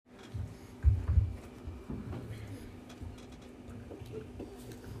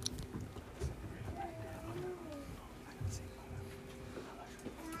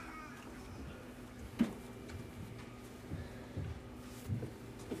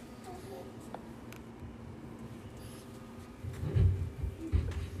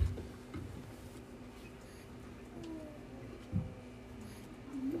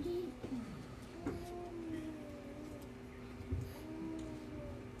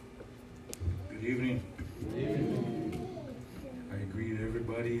Good evening. Good evening. I greet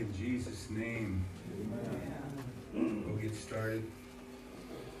everybody in Jesus' name. We'll get started.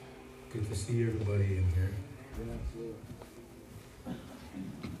 Good to see everybody in here.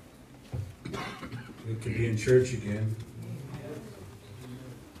 Good to be in church again.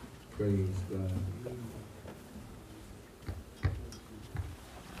 Praise God.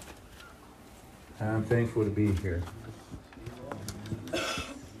 I'm thankful to be here.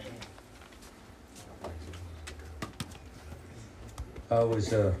 I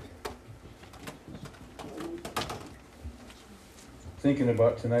was thinking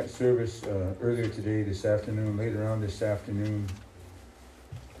about tonight's service earlier today, this afternoon, later on this afternoon,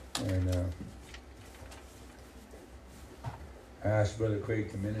 and I asked Brother Craig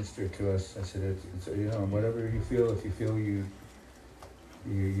to minister to us. I said, it's, whatever you feel, if you feel you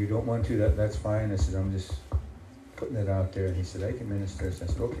don't want to, that's fine. I said, I'm just putting it out there. And he said, I can minister. So I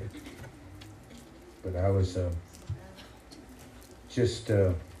said, okay. But I was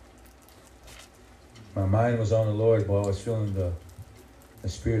my mind was on the Lord while I was feeling the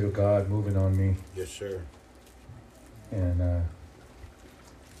Spirit of God moving on me. Yes, sir. And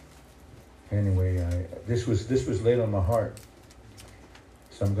anyway, this was laid on my heart,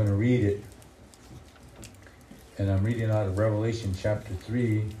 so I'm going to read it. And I'm reading out of Revelation chapter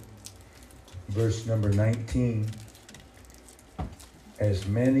 3, verse number 19. As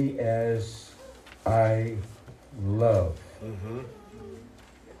many as I love,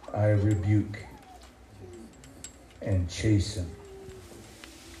 I rebuke and chasten.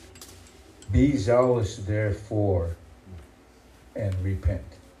 Be zealous, therefore, and repent.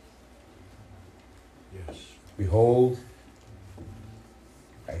 Yes. Behold,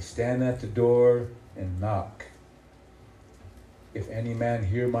 I stand at the door and knock. If any man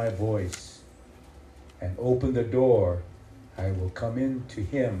hear my voice and open the door, I will come in to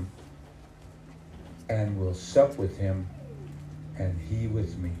him and will sup with him, and he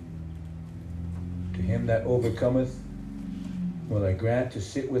with me. To him that overcometh will I grant to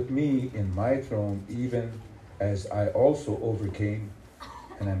sit with me in my throne, even as I also overcame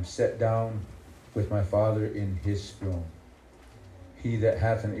and am set down with my Father in his throne. He that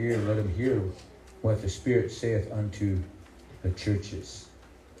hath an ear, let him hear what the Spirit saith unto the churches.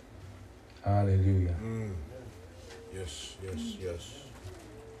 Hallelujah. Yes, yes, yes.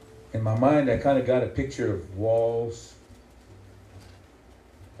 In my mind, I kind of got a picture of walls.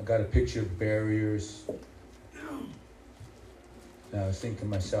 I got a picture of barriers. And I was thinking to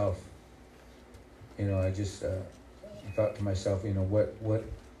myself, I just thought to myself,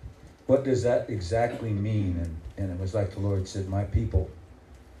 what does that exactly mean? And it was like the Lord said, my people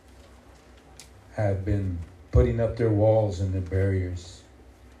have been putting up their walls and their barriers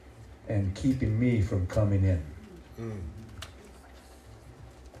and keeping me from coming in.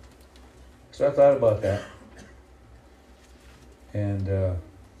 So I thought about that. And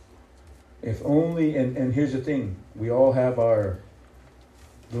if only, and here's the thing, we all have our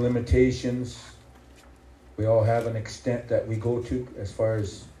limitations. We all have an extent that we go to as far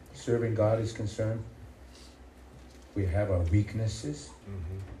as serving God is concerned. We have our weaknesses.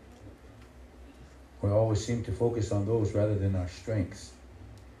 We always seem to focus on those rather than our strengths.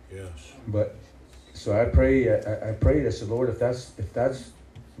 Yes. But so I prayed. I said, Lord, if that's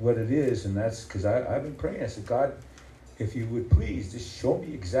what it is, and that's because I've been praying. I said, God, if you would please just show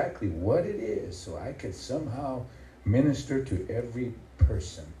me exactly what it is, so I could somehow minister to every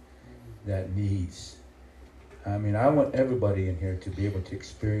person that needs. I mean, I want everybody in here to be able to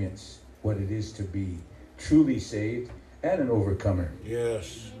experience what it is to be truly saved and an overcomer.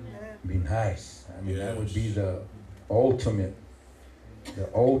 Yes. Be nice. I mean, yes. That would be the ultimate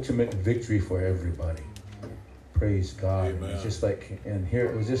victory for everybody. Praise God. Amen. It's just like, and here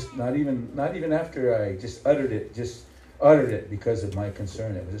it was just not even after I just uttered it because of my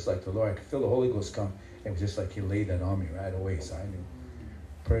concern. It was just like the Lord, I could feel the Holy Ghost come. It was just like he laid that on me right away. So I knew.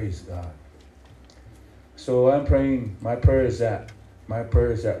 Praise God. So I'm praying, my prayer is that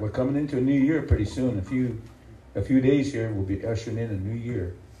we're coming into a new year pretty soon. A few days here, we'll be ushering in a new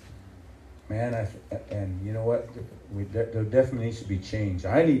year. Man, and you know what? There definitely needs to be change.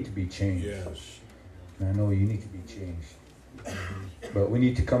 I need to be changed. Yes. And I know you need to be changed. But we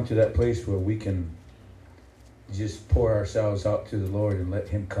need to come to that place where we can just pour ourselves out to the Lord and let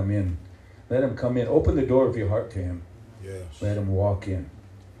him come in. Let him come in. Open the door of your heart to him. Yes. Let him walk in.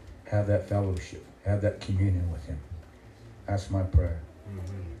 Have that fellowship. Have that communion with him. That's my prayer.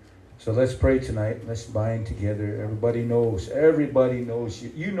 So let's pray tonight. Let's bind together. Everybody knows.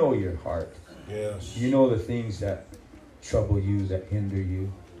 You know your heart. Yes. You know the things that trouble you, that hinder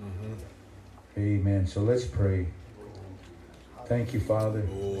you. Amen. So let's pray. Thank you, Father.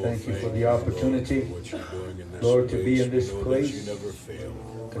 Oh, Thank you for the you, Lord, opportunity, for what you're doing in this Lord, to place. be in this We know that place, you never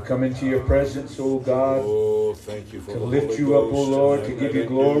fail. to come into your presence, oh God, Oh, thank you for to the lift Holy you up, oh Ghost Lord, to tonight. give Let you it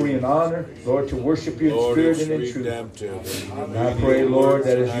glory do. and honor, Lord, to worship you in Lord, spirit it's and in truth. redemptive. And I pray, Lord,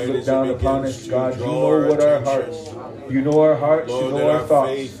 that as you look down upon us, God, you know what our hearts, you know our hearts, you Lord, know that our our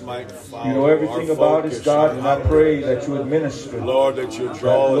thoughts. faith might follow, You know everything our about us, focus, God, our and I hunger. pray that you administer. Lord, that you That,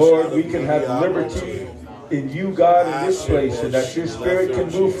 draw us Lord, out we of can have liberty in you, God, in this place, and that your spirit can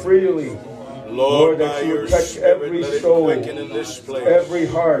move freely. Lord, that by you your would touch Spirit, every let it soul, quicken in this place. every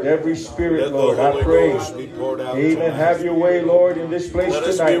heart, every spirit, Let the Lord. I Holy pray. Ghost be poured out Amen. tonight. Have your way, Lord, in this place Let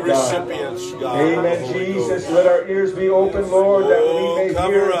us be tonight, God. recipients, God, of the Amen, Holy Jesus. Ghost. Let our ears be open, Lord, that we may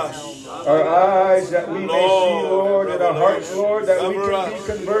cover hear. us. Our eyes that we may see, Lord, Lord, and our hearts, revelation. Lord, that we Cover can be us.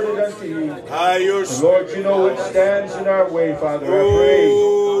 converted unto you. By your And Lord, you know what stands in our way, Father. I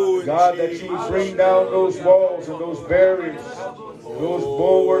pray, God, that you would bring down those walls and those barriers, those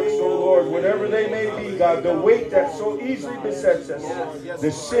bulwarks, oh Lord, whatever they may be, God, the weight that so easily besets us,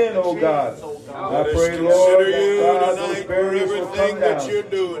 the sin, oh God. I pray, Lord, that God, those barriers will come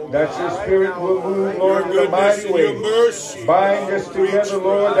down, that your spirit will move, Lord, in a mighty way. Bind us together,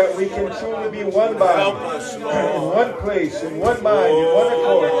 Lord, that we can truly be one body, in one place, in one mind, in one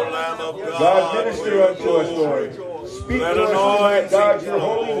accord. God, minister unto us, Lord. Speak to us tonight, God, your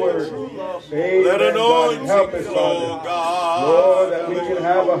holy word. Amen, God, and help us, Father. Lord, that we can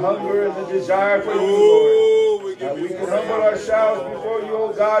have a hunger and a desire for you, Lord. That we can humble ourselves before you,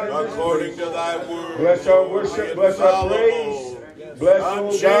 O God, in this place. Bless our worship, bless our praise. Bless,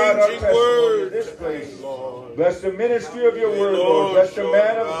 O God, our testimony in this place. Bless the ministry of your word, Lord. Bless the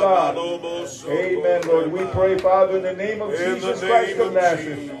man of God. Amen, Lord. We pray, Father, in the name of Jesus Christ of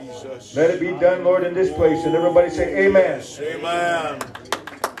Nazareth. Let it be done, Lord, in this place. And everybody say, amen. Amen.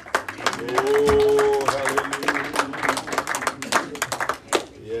 Oh, hallelujah.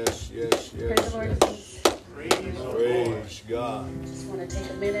 Yes, yes, yes. Praise the Lord. Praise God. I just want to take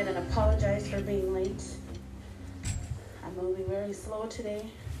a minute and apologize for being late. I'm moving very slow today.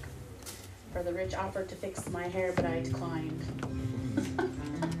 Brother Rich offered to fix my hair, but I declined.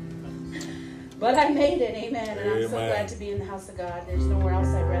 But I made it, amen. And I'm so glad to be in the house of God. There's nowhere else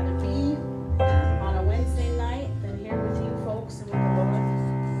I'd rather be on a Wednesday night than here with you folks and with the Lord.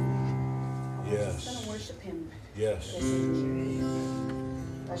 I'm just going to worship Him. Yes.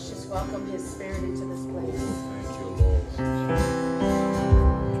 Let's just welcome His Spirit into this place. Thank you, Lord.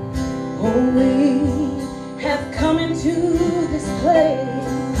 Oh, we have come into this place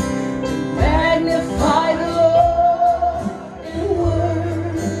to magnify the Lord and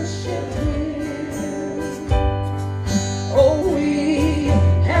worship Him. Oh, we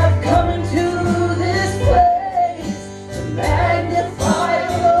have come into this place to magnify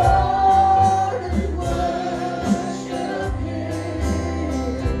the Lord and worship Him.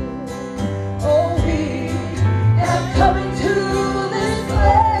 Oh, we have come into this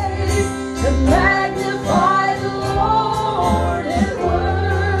place to magnify the Lord and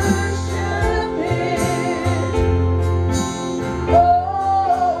worship Him.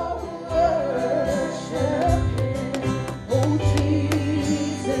 Oh, worship Him. Oh,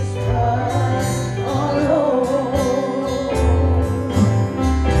 Jesus Christ, our Lord.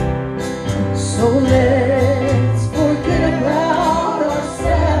 So let's forget about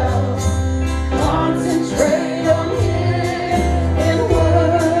ourselves, concentrate on Him and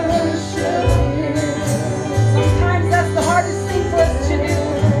worship Him. Sometimes that's the hardest thing for us to do,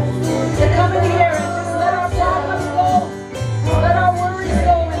 to come in here and just let our problems go, let our worries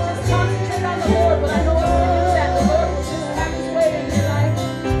go, and just concentrate on the Lord. But I know if we do that, the Lord will just have His way in your life.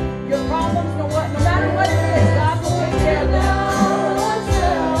 Your problems, no matter what it is, God will take care of them.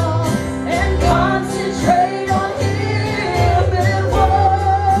 And concentrate on Him and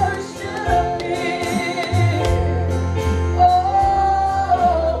worship Him.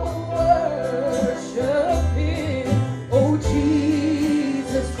 Oh, worship Him. Oh,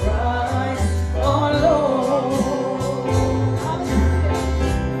 Jesus Christ, our Lord.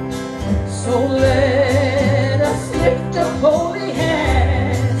 So let us lift up holy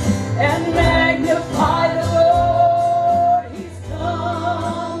hands and magnify the Lord. He's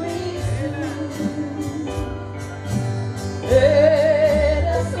coming soon. Let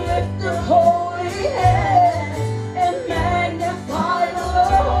us lift up holy hands and magnify the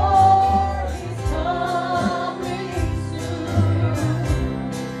Lord. He's coming soon.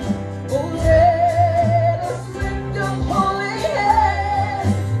 Oh, let us lift up holy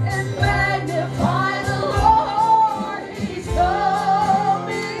hands and magnify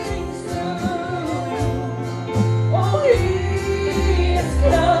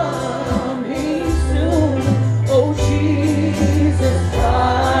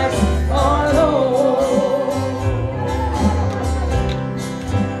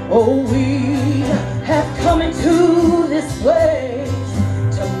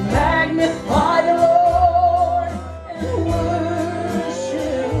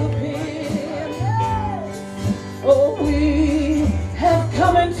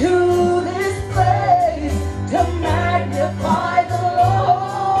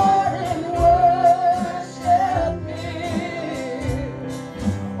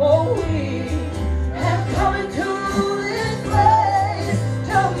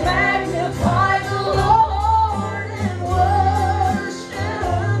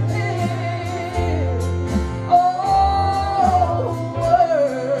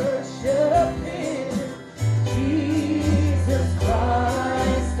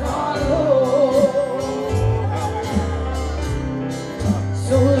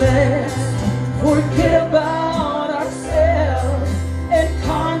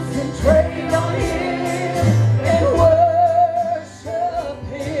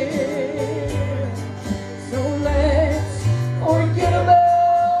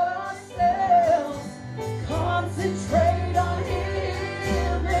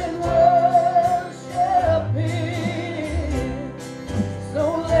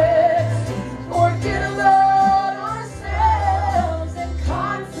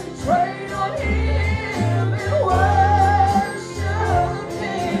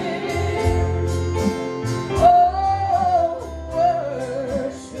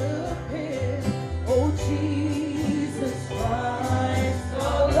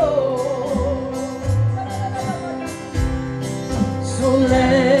So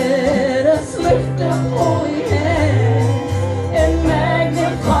let us lift up holy hands and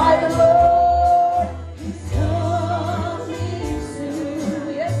magnify the Lord. He's coming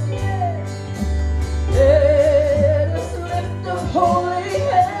soon. Yes, He is. Let us lift up holy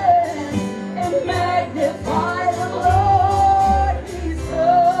hands and magnify the Lord. He's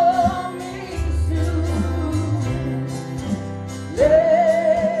coming soon.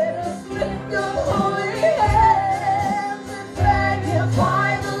 Let us lift up holy hands and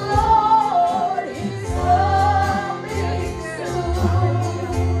magnify the Lord. He's coming soon.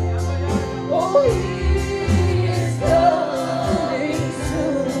 Oh, He is coming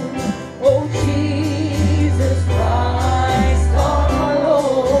soon. Oh, Jesus Christ our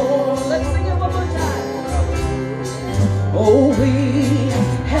Lord. Let's sing it one more time. Oh, we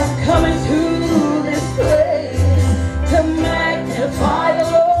have come into this place to magnify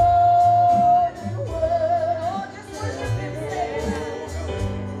the Lord and worship Him.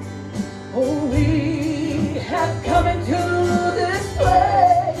 Oh, we have come into this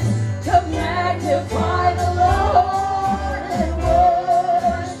place to magnify the Lord and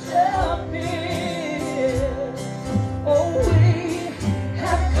worship Him. Oh, we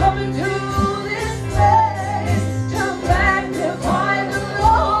have come into this place to magnify the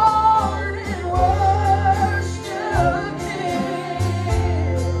Lord and worship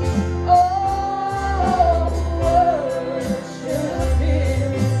Him. Oh, worship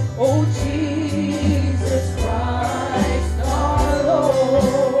Him. Oh, Jesus Christ our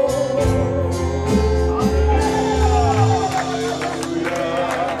Lord.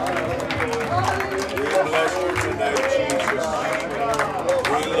 We bless you tonight, Jesus.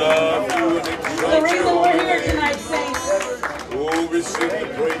 We love you and The exalt reason you. we're here tonight, saints. Oh, receive the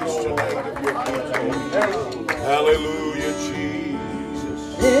praise tonight of your people. Hallelujah,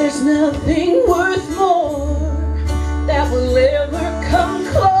 Jesus. There's nothing worth more that will ever come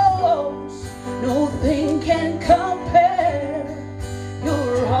close. Nothing can compare.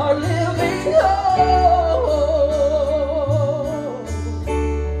 You're our living hope.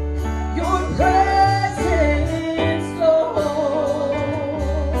 Your presence, Lord.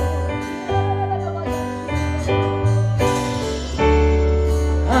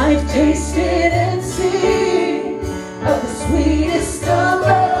 I've tasted and seen of the sweetest of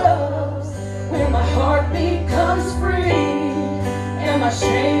loves, where my heart becomes free and my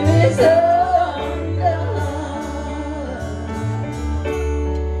shame is undone.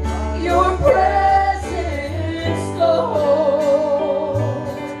 Your presence, Lord.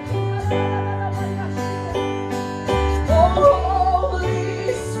 Oh,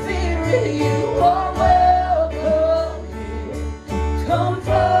 Holy Spirit, you are welcome here. Come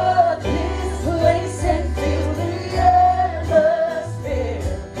flood this place and fill the atmosphere.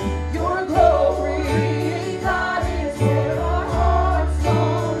 Your glory, God, is what our hearts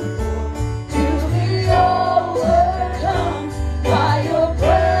long for. To be overcome by your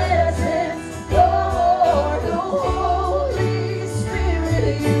presence, Lord. Oh, Holy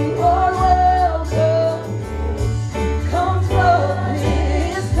Spirit, you are welcome. Come flood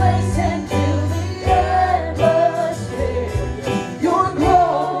this place and fill the atmosphere. Your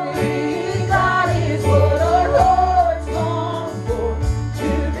glory, God, is what our hearts long for.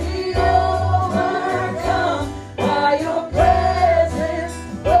 To be overcome by your presence,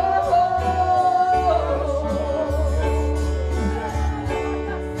 Lord.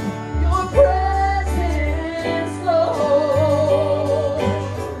 Your presence, Lord.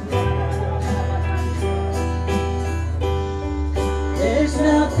 There's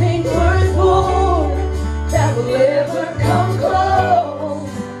nothing worth more that will ever come close.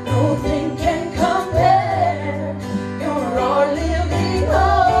 Nothing can compare. You're our living hope.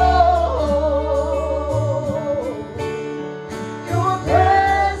 Your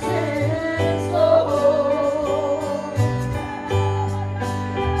presence, Lord.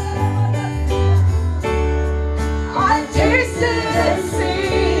 I've tasted and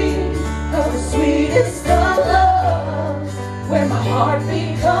seen of the sweetest of loves, where my heart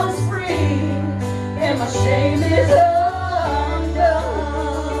becomes free and my shame is undone.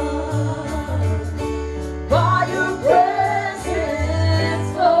 By your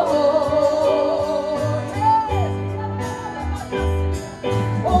presence, Lord.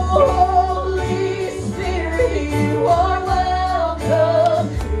 Oh, Holy Spirit, you are welcome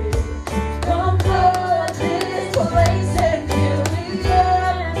here. Come flood this place and fill the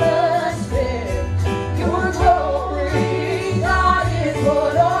atmosphere. Your glory, God, is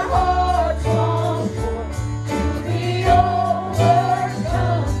what our hearts long for. To be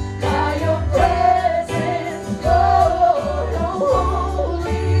overcome by your presence, Lord. Oh,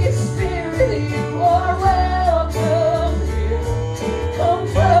 Holy Spirit, you are welcome here.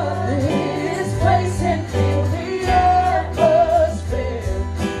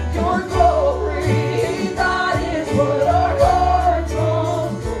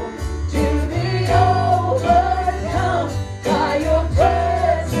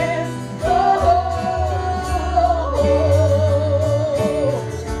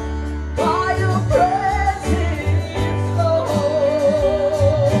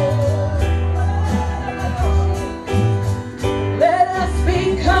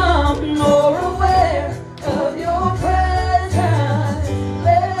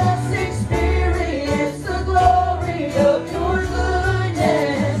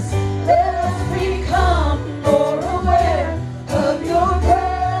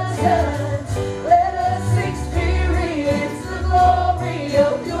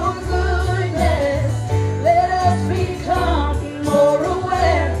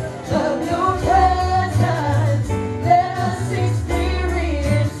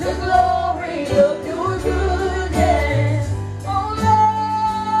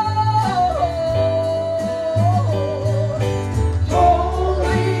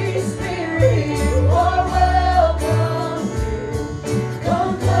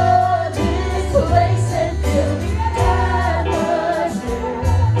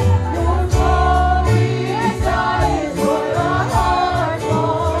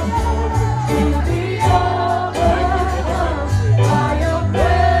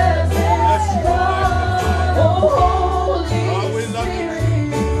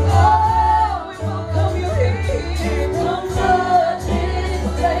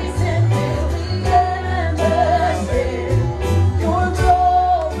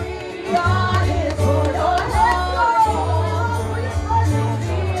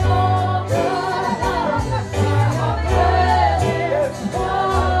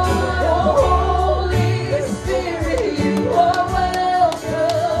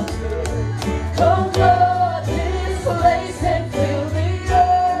 Come flood this place and fill the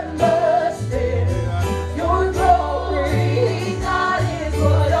atmosphere. Your glory, God, is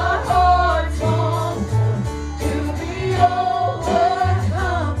what our hearts long for. To be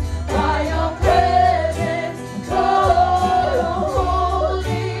overcome by your presence, Lord. Oh,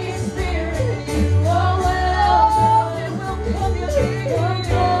 Holy Spirit, you are welcome and welcome you here. Come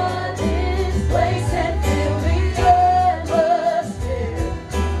flood this place and fill the atmosphere.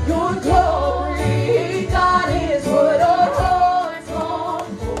 Your glory, God, is what our hearts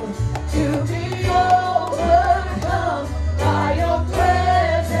long for. To be overcome by your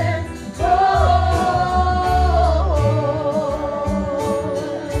presence, Lord.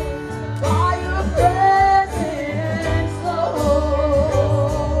 By your presence,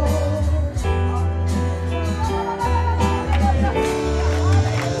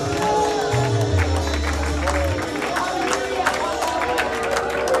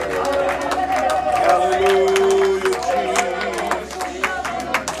 Hallelujah, Jesus.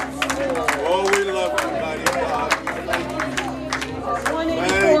 Oh, we love you, mighty God. Thank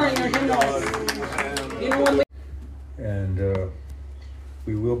 184 in your you, hymnals. You know God. when we And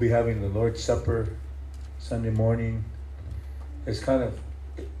we will be having the Lord's Supper Sunday morning. It's kind of,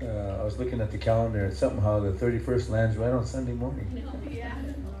 I was looking at the calendar, and somehow the 31st lands right on Sunday morning.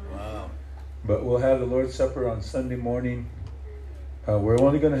 Wow. But we'll have the Lord's Supper on Sunday morning. We're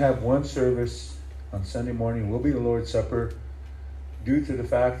only going to have one service on Sunday morning. Will be the Lord's Supper, due to the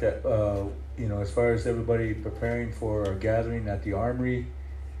fact that, as far as everybody preparing for our gathering at the Armory,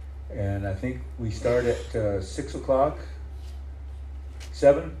 and I think we start at 6 o'clock,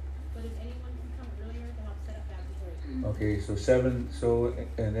 7? But if anyone can come earlier to help set up, that'd be great. Okay, so 7,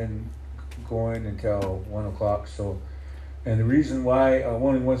 and then going until 1 o'clock. So, and the reason why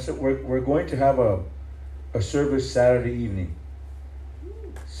only we're going to have a service Saturday evening,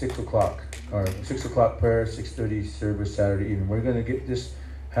 6 o'clock, or 6 o'clock prayer, 6:30 service Saturday evening. We're going to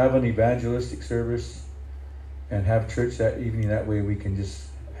have an evangelistic service and have church that evening. That way we can just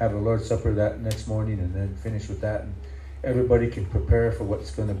have the Lord's Supper that next morning and then finish with that. And everybody can prepare for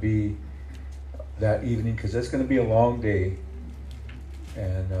what's going to be that evening, because that's going to be a long day.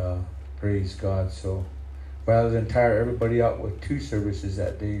 And praise God. So rather than tire everybody out with 2 services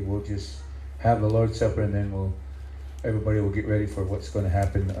that day, we'll just have the Lord's Supper, and then everybody will get ready for what's going to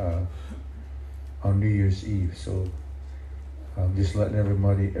happen on New Year's Eve. So I'm just letting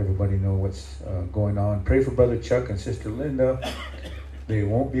everybody know what's going on. Pray for Brother Chuck and Sister Linda. They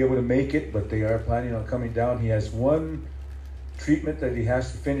won't be able to make it, but they are planning on coming down. He has one treatment that he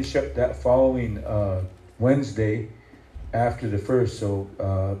has to finish up that following Wednesday after the 1st. So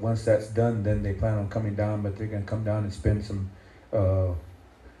once that's done, then they plan on coming down, but they're going to come down and spend some,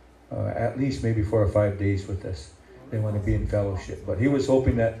 at least maybe 4 or 5 days with us. They want to be in fellowship. But he was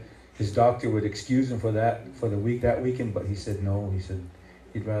hoping that his doctor would excuse him for that weekend, but he said no. He said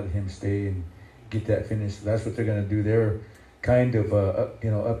he'd rather him stay and get that finished. That's what they're going to do. They're kind of a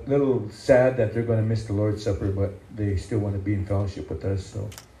little sad that they're going to miss the Lord's Supper, but they still want to be in fellowship with us.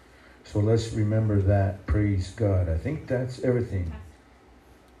 So let's remember that. Praise God. I think that's everything.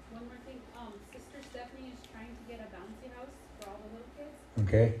 One more thing, Sister Stephanie is trying to get a bouncy house for all the little kids.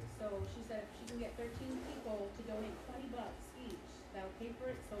 Okay. So she said if she can get 13 people to donate $20 each, that'll pay for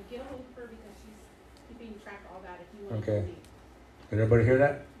it. So get a hold of her because she's keeping track of all that if you want Okay. to donate. Did everybody hear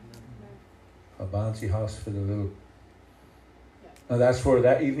that? A bouncy house for the little. Yep. Oh, that's for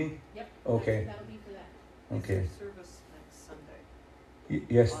that evening? Yep. Okay. That'll be for that. Okay. Is there service next Sunday?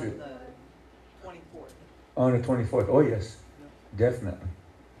 Yes, On the 24th. on the 24th. Oh, yes. Definitely.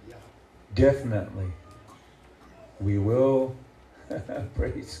 Yeah. Definitely. We will.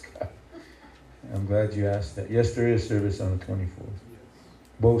 Praise God. I'm glad you asked that. Yes, there is service on the 24th.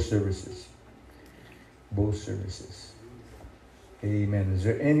 Both services. Both services. Amen. Is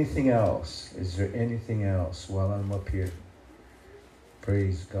there anything else? Is there anything else while I'm up here?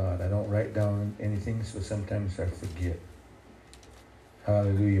 Praise God. I don't write down anything, so sometimes I forget.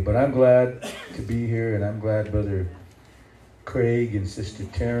 Hallelujah. But I'm glad to be here, and I'm glad Brother Craig and Sister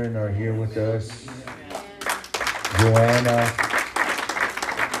Taryn are here with us. Joanna,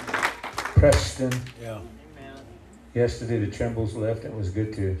 Preston. Yeah. Amen. Yesterday the Trembles left. It was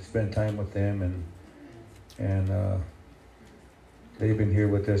good to spend time with them, and they've been here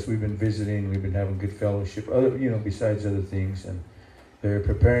with us. We've been visiting. We've been having good fellowship. Besides other things, and they're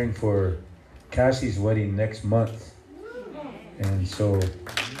preparing for Cassie's wedding next month, and so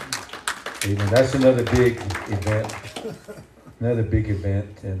that's another big event. Another big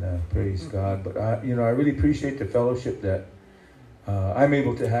event, and praise God. But I really appreciate the fellowship that I'm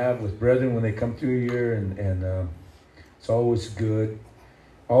able to have with brethren when they come through here, and it's always good.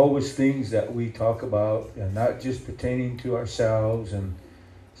 always things that we talk about, and not just pertaining to ourselves, and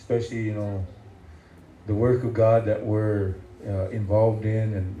especially, you know, the work of God that we're involved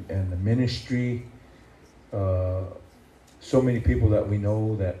in, and the ministry. So many people that we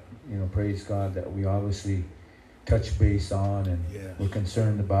know that, you know, praise God, that we obviously touch base on, and we're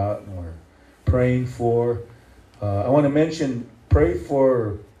concerned about, and we're praying for. I want to mention, pray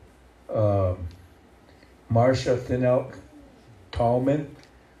for Marcia Thinelk Tallman.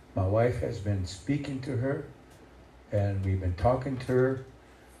 My wife has been speaking to her, and we've been talking to her,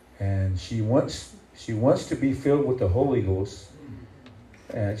 and she wants to be filled with the Holy Ghost,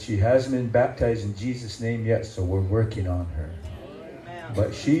 and she hasn't been baptized in Jesus' name yet, so we're working on her. Amen.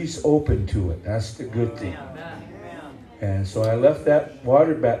 But she's open to it. That's the good thing. Amen. And so I left that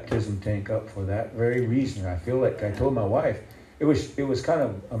water baptism tank up for that very reason. I feel like I told my wife, it was kind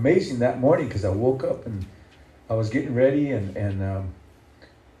of amazing that morning, because I woke up and I was getting ready, and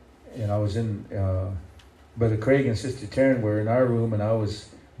I was in Brother Craig and Sister Taryn were in our room, and I was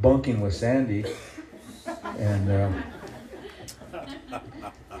bunking with Sandy, and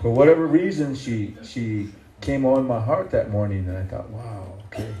for whatever reason she came on my heart that morning, and I thought, wow,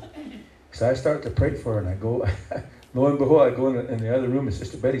 okay. So I start to pray for her, and I go, lo and behold, I go in the other room, and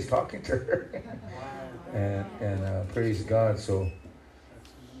Sister Betty's talking to her. and praise God. So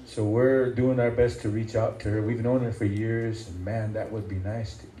we're doing our best to reach out to her. We've known her for years, and man, that would be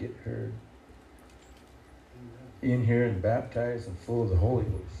nice to get her in here and baptized and full of the Holy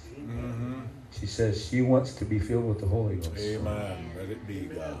Ghost. Mm-hmm. She says she wants to be filled with the Holy Ghost. Amen. Let it be,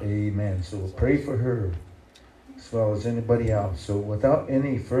 God. Amen. So we'll pray for her as well as anybody else. So without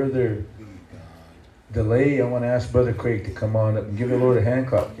any further delay, I want to ask Brother Craig to come on up and give the Lord a hand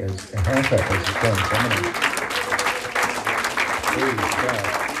clap as he comes. Praise God.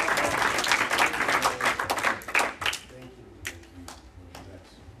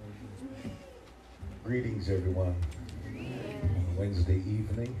 Greetings, everyone. On Wednesday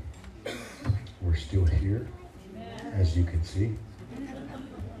evening, we're still here, as you can see.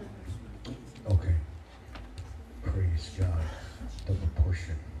 Okay. Praise God. Double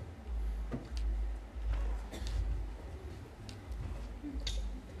portion.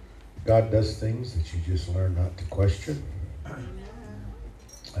 God does things that you just learn not to question.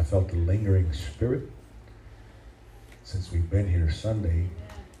 I felt a lingering spirit since we've been here Sunday.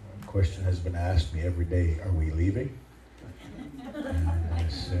 The question has been asked me every day, are we leaving? And I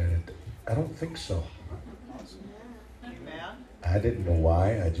said, I don't think so. Amen. I didn't know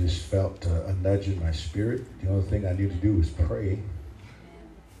why. I just felt a nudge in my spirit. The only thing I knew to do was pray.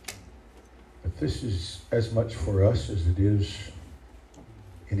 But this is as much for us as it is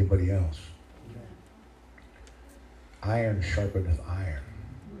anybody else. Iron sharpeneth iron.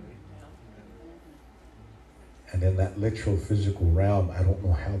 And in that literal physical realm, I don't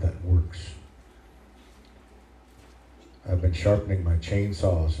know how that works. I've been sharpening my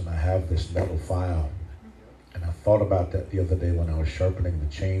chainsaws, and I have this metal file. And I thought about that the other day when I was sharpening the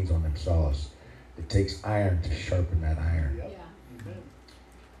chains on them saws. It takes iron to sharpen that iron. Yeah.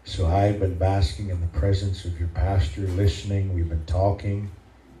 So I've been basking in the presence of your pastor, listening. We've been talking,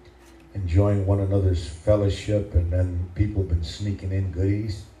 enjoying one another's fellowship, and then people have been sneaking in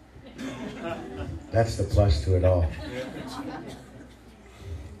goodies. That's the plus to it all.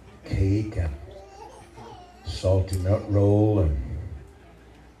 Cake and salty nut roll, and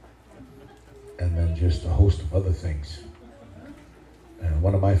then just a host of other things. And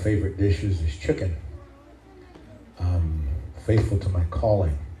one of my favorite dishes is chicken. I'm faithful to my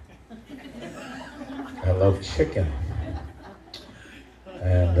calling. I love chicken.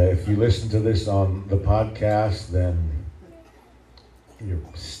 And if you listen to this on the podcast, then your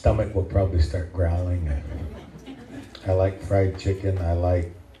stomach will probably start growling. I like fried chicken. I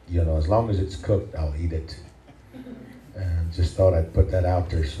like, as long as it's cooked, I'll eat it. And just thought I'd put that out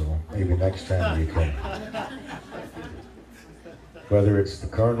there, so maybe next time you can. Whether it's the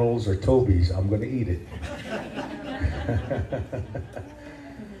Colonel's or Toby's, I'm going to eat it.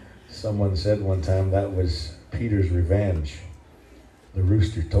 Someone said one time that was Peter's revenge. The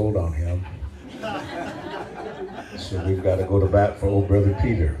rooster told on him. So we've got to go to bat for old brother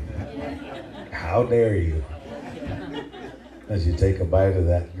Peter. How dare you? As you take a bite of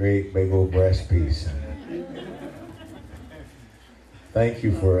that great big old breast piece. Thank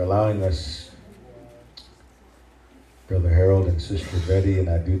you for allowing us, Brother Harold and Sister Betty, and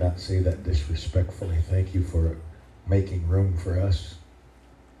I do not say that disrespectfully. Thank you for making room for us.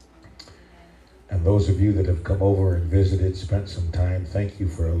 And those of you that have come over and visited, spent some time, thank you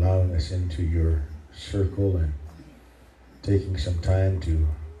for allowing us into your circle and taking some time to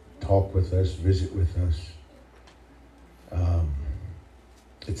talk with us, visit with us.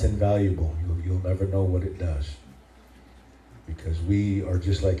 It's invaluable. You'll never know what it does. Because we are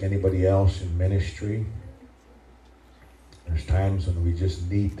just like anybody else in ministry. There's times when we just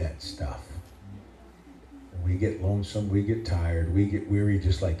need that stuff. We get lonesome, we get tired, we get weary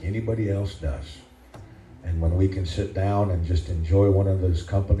just like anybody else does. And when we can sit down and just enjoy one another's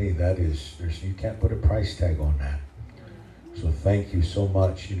company, you can't put a price tag on that. So thank you so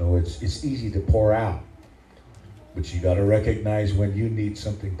much. It's easy to pour out, but you got to recognize when you need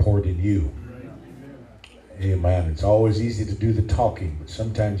something poured in you. Amen. It's always easy to do the talking, but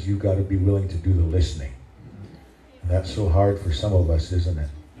sometimes you got to be willing to do the listening. And that's so hard for some of us, isn't it?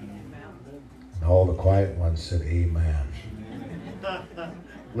 And all the quiet ones said, amen.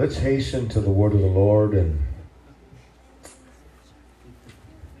 Let's hasten to the word of the Lord, and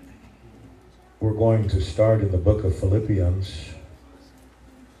we're going to start in the book of Philippians.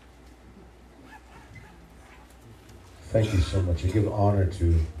 Thank you so much. I give honor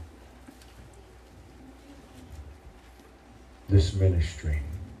to this ministry.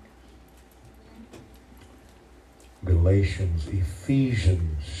 Galatians,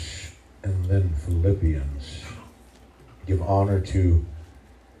 Ephesians, and then Philippians. Give honor to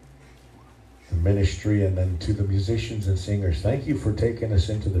the ministry and then to the musicians and singers. Thank you for taking us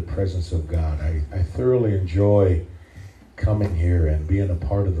into the presence of God. I thoroughly enjoy coming here and being a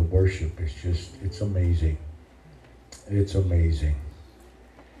part of the worship. It's amazing. It's amazing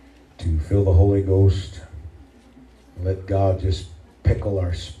to feel the Holy Ghost. Let God just pickle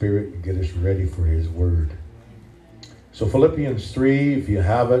our spirit and get us ready for His Word. So Philippians 3, if you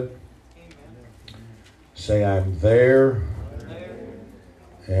have it, say I'm there.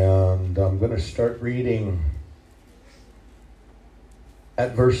 And I'm going to start reading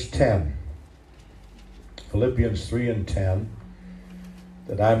at verse 10. Philippians 3 and 10.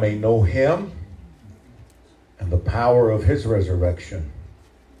 That I may know Him and the power of His resurrection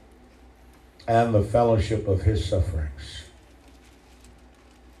and the fellowship of His sufferings.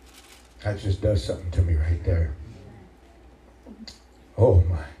 That just does something to me right there. Oh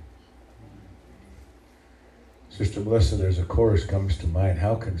my. Sister Melissa, there's a chorus comes to mind.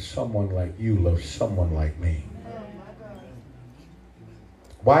 How can someone like you love someone like me?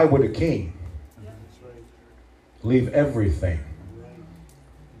 Why would a king leave everything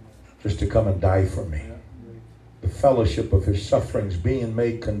just to come and die for me? The fellowship of His sufferings, being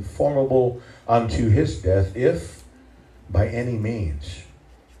made conformable unto His death, if by any means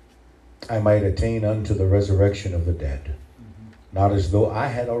I might attain unto the resurrection of the dead. Not as though I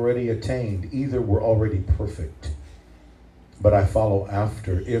had already attained, either were already perfect. But I follow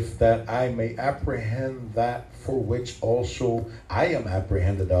after, if that I may apprehend that for which also I am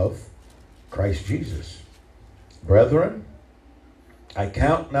apprehended of Christ Jesus. Brethren, I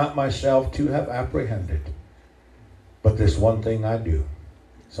count not myself to have apprehended, but this one thing I do.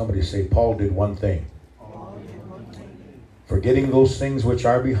 Somebody say, Paul did one thing. Forgetting those things which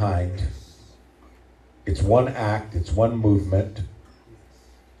are behind. It's one act, it's one movement.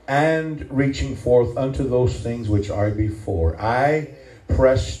 And reaching forth unto those things which are before. I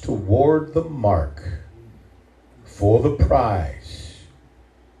press toward the mark for the prize.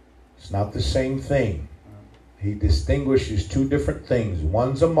 It's not the same thing. He distinguishes two different things.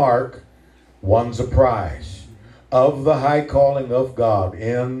 One's a mark, one's a prize. Of the high calling of God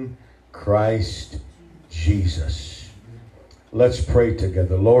in Christ Jesus. Let's pray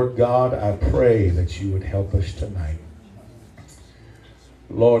together. Lord God, I pray that you would help us tonight.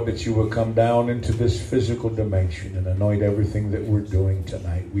 Lord, that you will come down into this physical dimension and anoint everything that we're doing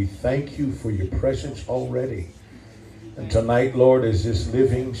tonight. We thank you for your presence already. And tonight, Lord, as this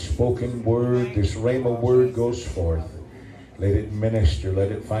living, spoken word, this rhema word goes forth, let it minister,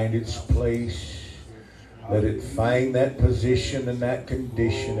 let it find its place. Let it find that position and that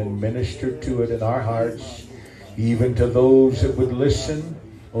condition and minister to it in our hearts. Even to those that would listen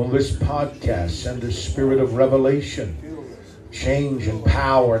on this podcast, send a spirit of revelation, change and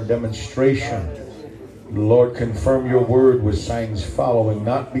power and demonstration. Lord, confirm your word with signs following,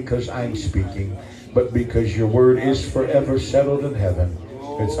 not because I'm speaking, but because your word is forever settled in heaven.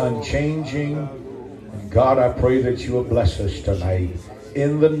 It's unchanging. And God, I pray that you will bless us tonight.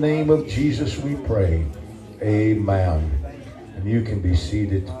 In the name of Jesus we pray. Amen. And you can be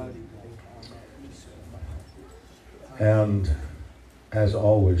seated. And as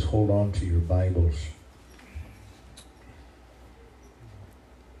always, hold on to your Bibles.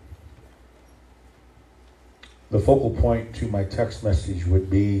 The focal point to my text message would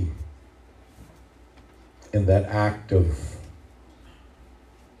be in that act of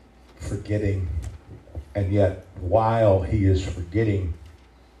forgetting, and yet while he is forgetting,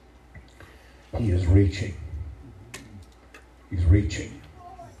 he is reaching. He's reaching.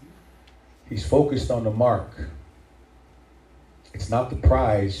 He's focused on the mark. It's not the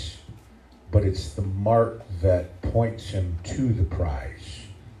prize, but it's the mark that points him to the prize.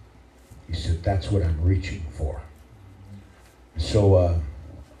 He said, that's what I'm reaching for. So I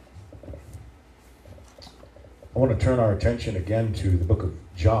want to turn our attention again to the book of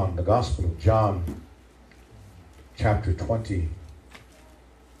John, the Gospel of John, chapter 20.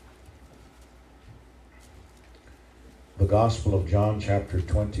 The Gospel of John, chapter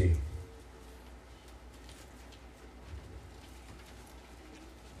 20.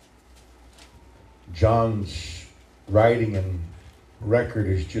 John's writing and record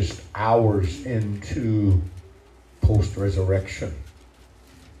is just hours into post-resurrection.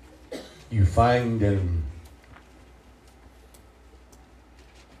 You find in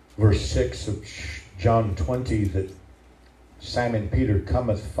verse 6 of John 20 that Simon Peter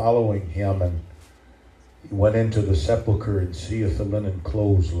cometh following him, and he went into the sepulchre and seeth the linen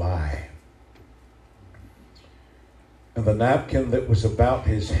clothes lie, and the napkin that was about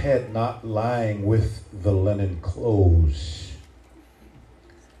his head not lying with the linen clothes.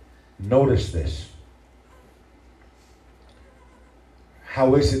 Notice this.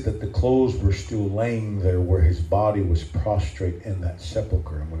 How is it that the clothes were still laying there where his body was prostrate in that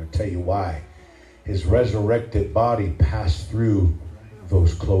sepulchre? I'm going to tell you why. His resurrected body passed through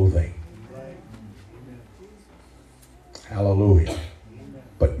those clothing. Hallelujah.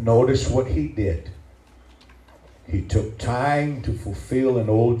 But notice what he did. He took time to fulfill an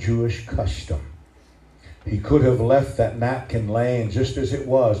old Jewish custom. He could have left that napkin laying just as it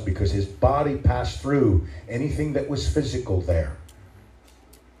was, because his body passed through anything that was physical there.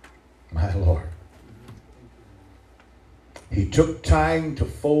 My Lord. He took time to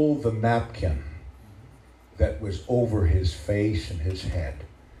fold the napkin that was over his face and his head.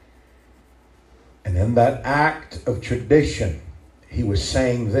 And in that act of tradition, he was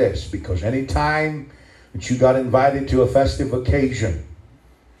saying this, because any time that you got invited to a festive occasion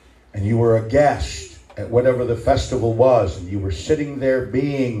and you were a guest at whatever the festival was, and you were sitting there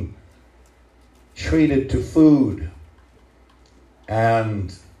being treated to food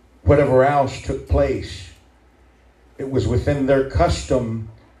and whatever else took place, it was within their custom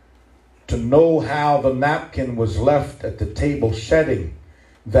to know how the napkin was left at the table setting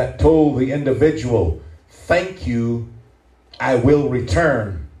that told the individual, thank you, I will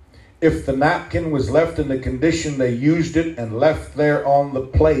return. If the napkin was left in the condition they used it and left there on the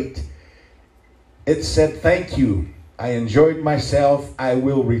plate, it said, thank you, I enjoyed myself, I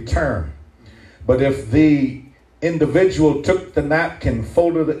will return. But if the individual took the napkin,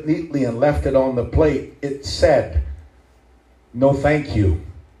 folded it neatly, and left it on the plate, it said, no thank you,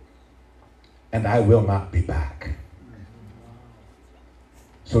 and I will not be back.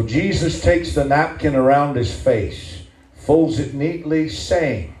 So Jesus takes the napkin around his face, folds it neatly,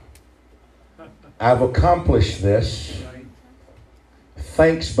 saying, I've accomplished this.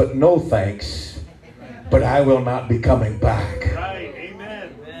 Thanks, but no thanks. But I will not be coming back. Right.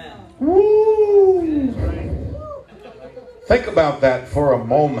 Amen. Woo! Think about that for a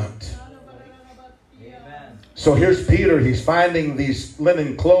moment. So here's Peter. He's finding these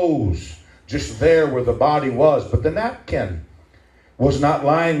linen clothes just there where the body was. But the napkin was not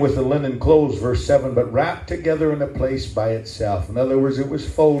lying with the linen clothes, verse 7, but wrapped together in a place by itself. In other words, it was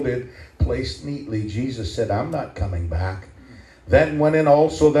folded, placed neatly. Jesus said, I'm not coming back. Then went in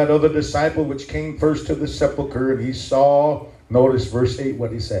also that other disciple which came first to the sepulchre, and he saw, notice verse 8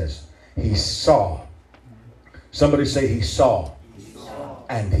 what he says. He saw. Somebody say he saw.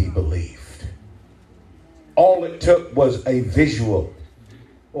 And he believed. All it took was a visual.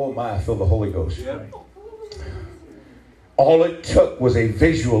 Oh my, I feel the Holy Ghost. Yep. All it took was a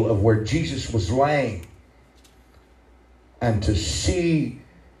visual of where Jesus was laying. And to see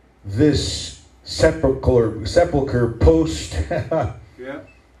this sepulcher post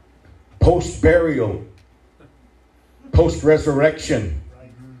burial, post resurrection,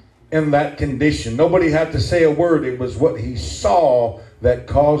 in that condition. Nobody had to say a word. It was what he saw that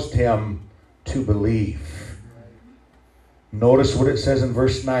caused him to believe. Notice what it says in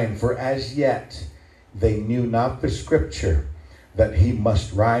verse 9. For as yet they knew not the scripture that he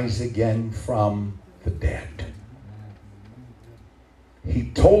must rise again from the dead.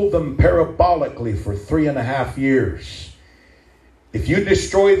 He told them parabolically for 3.5 years, if you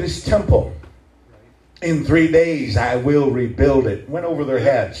destroy this temple, in 3 days I will rebuild it. Went over their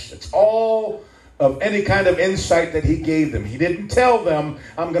heads. It's all of any kind of insight that he gave them. He didn't tell them,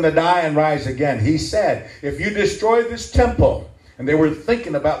 I'm going to die and rise again. He said, if you destroy this temple, and they were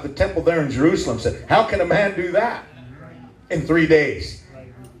thinking about the temple there in Jerusalem, said, how can a man do that in 3 days?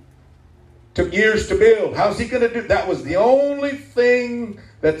 Took years to build. How's he going to do? That was the only thing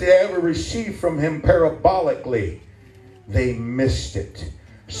that they ever received from him parabolically. They missed it.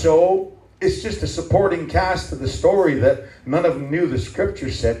 So it's just a supporting cast to the story that none of them knew. The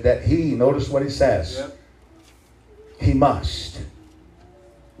scripture said that he, notice what he says, Yep. he must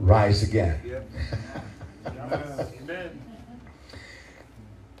rise again. Yep. Amen.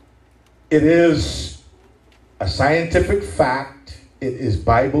 It is a scientific fact. It is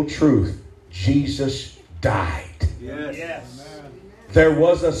Bible truth. Jesus died. Yes. Yes. There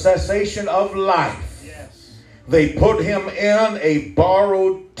was a cessation of life. Yes. They put him in a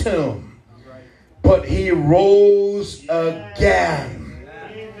borrowed tomb, Right. but he rose again.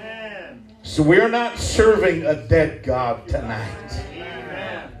 Amen. So we're not serving a dead God tonight.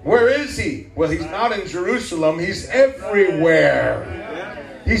 Amen. Where is he? Well, he's not in Jerusalem. He's everywhere.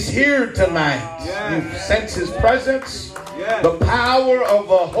 He's here tonight. Yes. You sense his presence, Yes. the power of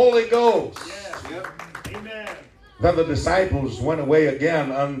the Holy Ghost. Yep. Amen. Then the disciples went away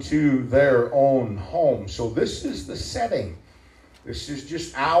again unto their own home. So this is the setting. This is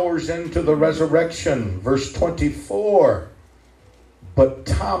just hours into the resurrection. Verse 24. But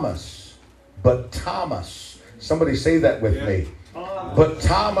Thomas. Somebody say that with me. But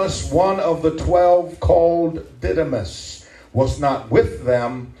Thomas, one of the 12 called Didymus, was not with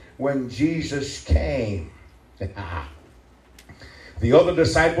them when Jesus came. The other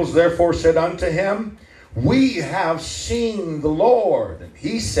disciples therefore said unto him, We have seen the Lord. And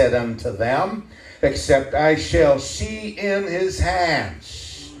he said unto them, Except I shall see in his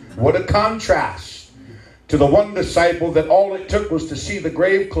hands. What a contrast to the one disciple that all it took was to see the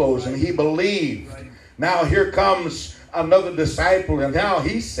grave clothes and he believed. Now here comes another disciple and now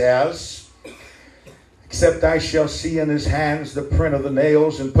he says, Except I shall see in his hands the print of the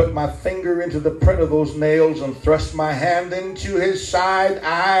nails, and put my finger into the print of those nails, and thrust my hand into his side,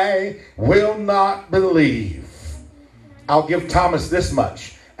 I will not believe. I'll give Thomas this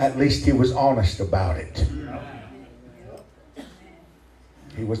much. At least he was honest about it.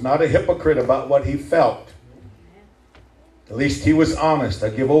 He was not a hypocrite about what he felt. At least he was honest. I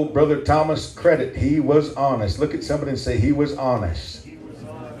give old brother Thomas credit. He was honest. Look at somebody and say, he was honest.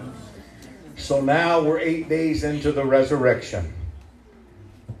 So now we're 8 days into the resurrection.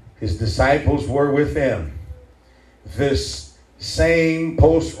 His disciples were with him. This same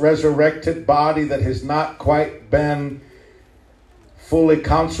post-resurrected body that has not quite been fully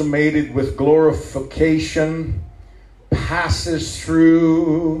consummated with glorification passes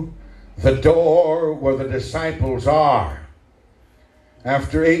through the door where the disciples are.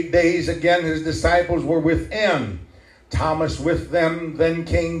 After 8 days again, his disciples were within. Thomas with them. Then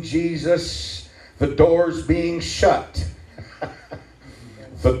came Jesus, the doors being shut.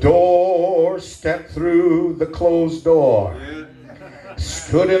 The door stepped through the closed door,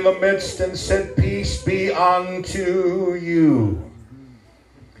 stood in the midst and said, Peace be unto you.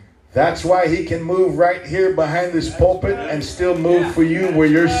 That's why he can move right here behind this pulpit and still move for you where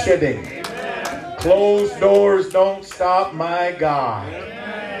you're sitting. Closed doors don't stop my God.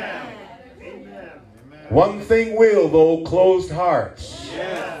 One thing will, though, closed hearts.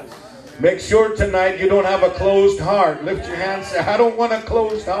 Make sure tonight you don't have a closed heart. Lift your hand and say, I don't want a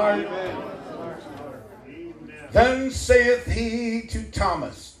closed heart. Then saith he to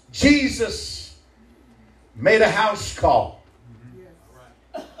Thomas, Jesus made a house call.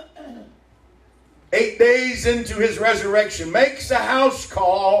 8 days into his resurrection, makes a house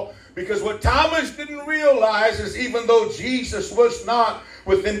call, because what Thomas didn't realize is even though Jesus was not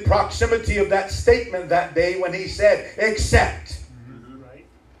within proximity of that statement that day when he said, except,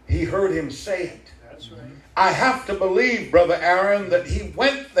 he heard him say it. That's right. I have to believe, Brother Aaron, that he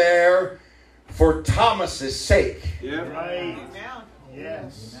went there for Thomas's sake. Right. Amen.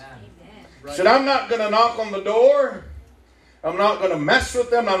 Yes. He said, I'm not going to knock on the door. I'm not going to mess with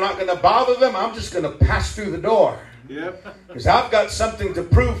them. I'm not going to bother them. I'm just going to pass through the door. Because I've got something to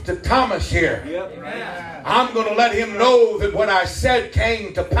prove to Thomas here. I'm going to let him know that what I said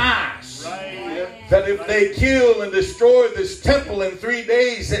came to pass. That if they kill and destroy this temple in 3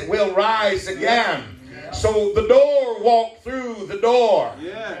 days, it will rise again. So the door walked through the door.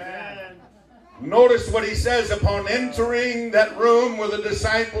 Notice what he says upon entering that room where the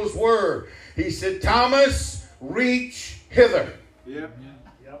disciples were. He said, Thomas, reach hither.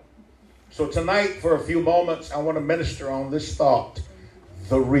 So tonight, for a few moments, I want to minister on this thought.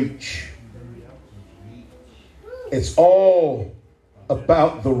 The reach. It's all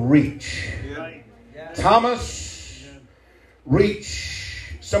about the reach. Thomas,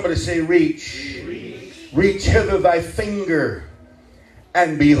 reach. Somebody say reach. Reach hither thy finger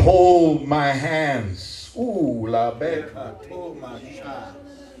and behold my hands. Ooh, la beka, oh my child.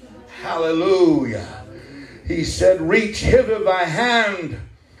 Hallelujah. He said, reach hither thy hand,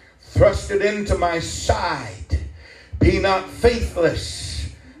 thrust it into my side. Be not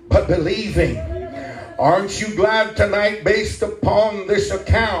faithless, but believing. Aren't you glad tonight, based upon this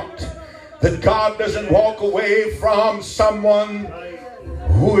account, that God doesn't walk away from someone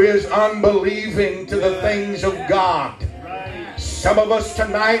who is unbelieving to the things of God? Some of us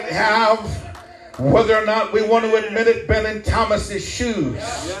tonight have, whether or not we want to admit it, been in Thomas's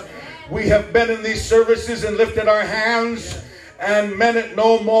shoes. We have been in these services and lifted our hands and meant it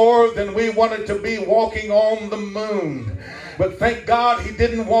no more than we wanted to be walking on the moon. But thank God he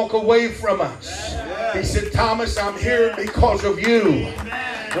didn't walk away from us. He said, Thomas, I'm here because of you.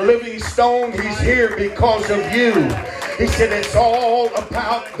 Living Stone, he's here because of you. He said, it's all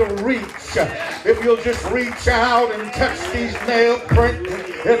about the reach. If you'll just reach out and touch these nail prints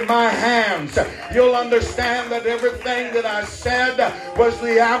in my hands, you'll understand that everything that I said was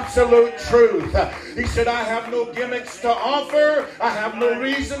the absolute truth. He said, I have no gimmicks to offer. I have no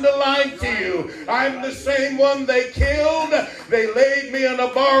reason to lie to you. I'm the same one they killed. They laid me in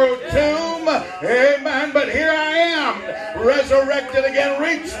a borrowed tomb. Amen. But here I am, resurrected again.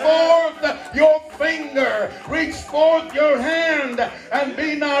 Reach forth your finger. Reach forth your hand, and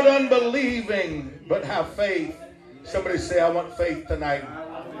be not unbelieving, but have faith. Somebody say, I want faith tonight.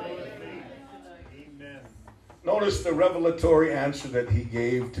 Notice the revelatory answer that he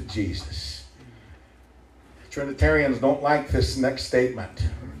gave to Jesus. Trinitarians don't like this next statement.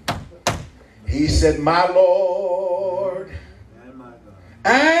 He said, my Lord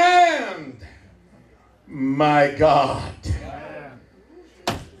and my God.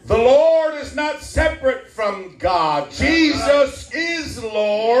 The Lord is not separate from God. Jesus is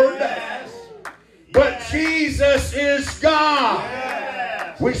Lord, but Jesus is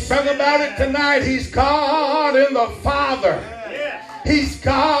God. We sung about it tonight. He's God in the Father. He's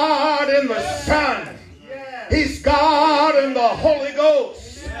God in the Son. He's God in the Holy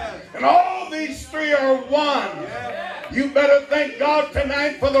Ghost. And all these three are one. You better thank God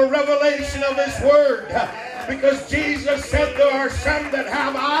tonight for the revelation of His Word. Because Jesus said there are some that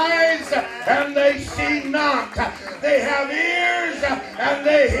have eyes and they see not. They have ears and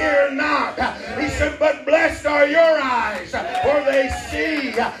they hear not. He said, but blessed are your eyes, for they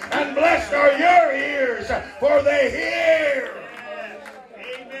see. And blessed are your ears, for they hear.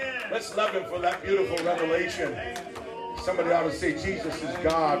 Amen. Let's love Him for that beautiful revelation. Somebody ought to say, Jesus is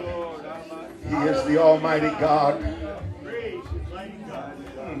God. He is the Almighty God.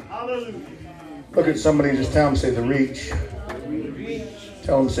 Hallelujah. Look at somebody and just tell them, say, the reach.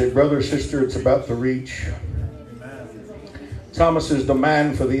 Tell them, say, brother, sister, it's about the reach. Thomas's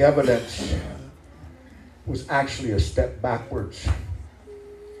demand for the evidence was actually a step backwards.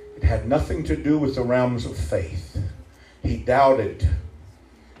 It had nothing to do with the realms of faith. He doubted,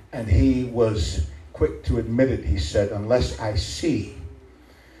 and he was quick to admit it. He said, unless I see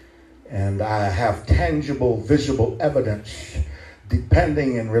and I have tangible, visible evidence,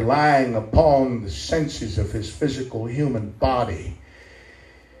 depending and relying upon the senses of his physical human body,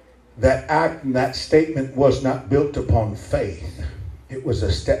 that act and that statement was not built upon faith. It was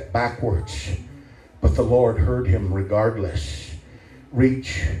a step backwards. But the Lord heard him regardless.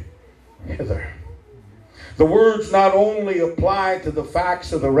 Reach hither. The words not only apply to the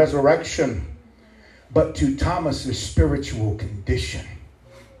facts of the resurrection, but to Thomas's spiritual condition.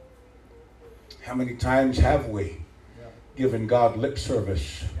 How many times have we given God lip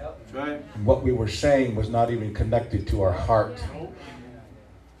service? Right. And what we were saying was not even connected to our heart.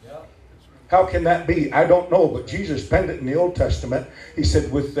 How can that be? I don't know, but Jesus penned it in the Old Testament. He said,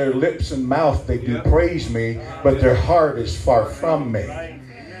 with their lips and mouth they do praise me, but their heart is far from me.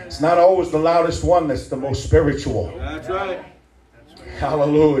 It's not always the loudest one that's the most spiritual. That's right.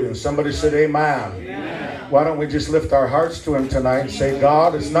 Hallelujah. And somebody said amen. Amen. Why don't we just lift our hearts to Him tonight and say,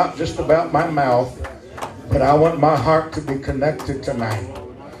 God, it's not just about my mouth, but I want my heart to be connected tonight.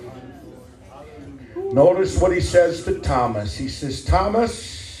 Notice what He says to Thomas. He says,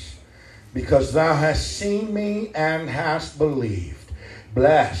 Thomas, because thou hast seen me and hast believed,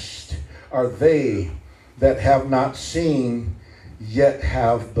 blessed are they that have not seen, yet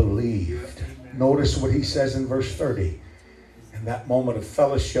have believed. Notice what He says in verse 30. In that moment of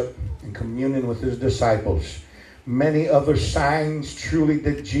fellowship and communion with His disciples, many other signs truly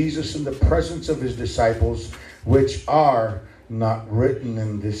did Jesus in the presence of His disciples, which are not written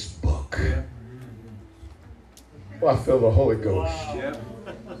in this book. Well, I feel the Holy Ghost. Wow.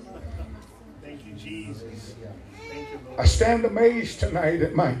 Thank you, Jesus. Thank you, Lord. I stand amazed tonight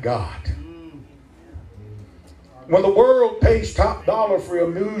at my God. When the world pays top dollar for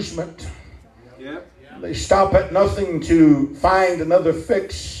amusement, Yep. they stop at nothing to find another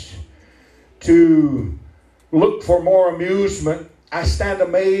fix to look for more amusement, I stand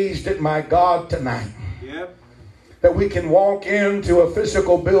amazed at my God tonight. Yep. That we can walk into a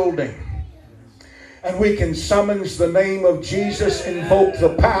physical building and we can summons the name of Jesus, invoke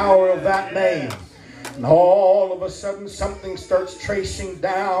the power of that name. And all of a sudden something starts tracing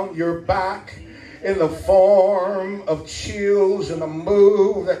down your back in the form of chills and a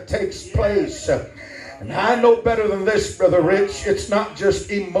move that takes place. And I know better than this, Brother Rich. It's not just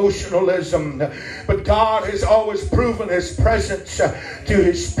emotionalism, but God has always proven His presence to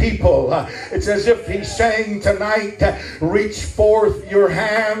His people. It's as if He's saying tonight, reach forth your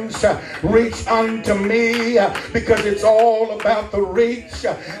hands, reach unto me, because it's all about the reach.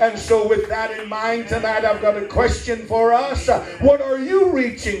 And so with that in mind tonight, I've got a question for us. What are you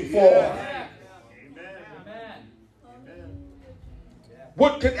reaching for?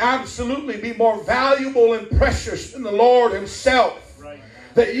 What could absolutely be more valuable and precious than the Lord Himself? Right.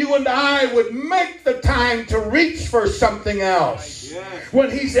 That you and I would make the time to reach for something else. Right. Yes. When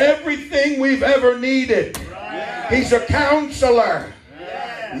He's everything we've ever needed. Right. He's a counselor.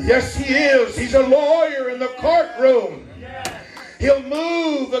 Yes. Yes, He is. He's a lawyer in the courtroom. Yes. He'll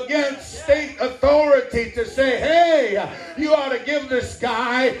move against state authority to say, hey, you ought to give this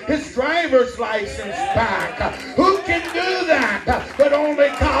guy his driver's license back. Who can do that but only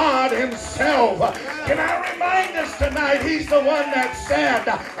God Himself? Can I remind us tonight, He's the one that said,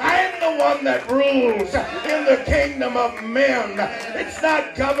 I'm the one that rules in the kingdom of men. It's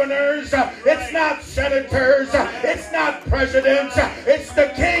not governors, it's not senators, it's not presidents, it's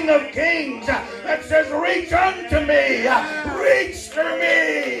the King of Kings that says, reach unto me, reach to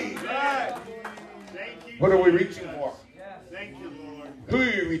me. What are we reaching for? Thank you, Lord. Who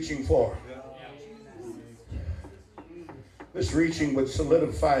are you reaching for? This reaching would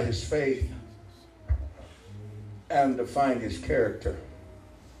solidify his faith and define his character.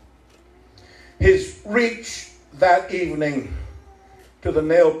 His reach that evening to the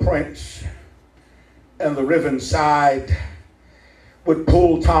nail prints and the riven side would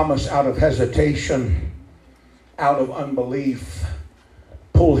pull Thomas out of hesitation, out of unbelief,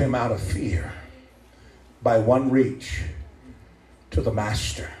 pull him out of fear by one reach to the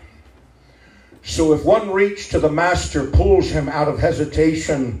Master. So if one reach to the Master pulls him out of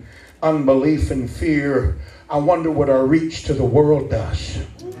hesitation, unbelief, and fear, I wonder what our reach to the world does.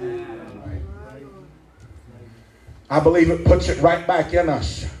 I believe it puts it right back in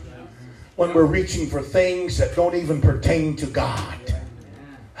us when we're reaching for things that don't even pertain to God.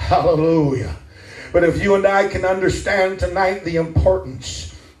 Hallelujah. But if you and I can understand tonight the importance,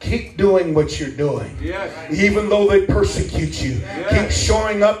 keep doing what you're doing. Yes. Even though they persecute you. Yes. Keep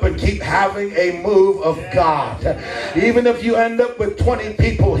showing up and keep having a move of God. Even if you end up with 20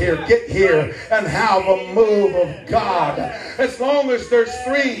 people here, get here and have a move of God. As long as there's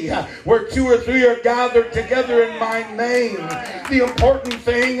 3, where 2 or 3 are gathered together in my name. The important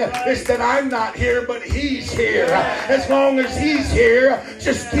thing is that I'm not here, but He's here. As long as He's here,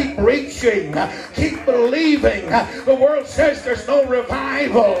 just keep reaching. Keep believing. The world says there's no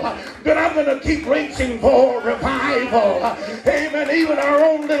revival. But I'm going to keep reaching for revival. Amen. Even our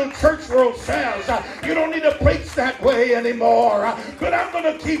own little church world says you don't need to preach that way anymore. But I'm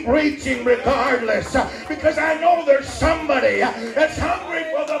going to keep reaching regardless, because I know there's somebody that's hungry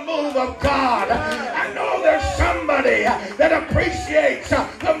for the move of God. I know there's somebody that appreciates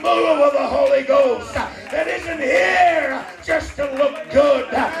the move of the Holy Ghost, that isn't here just to look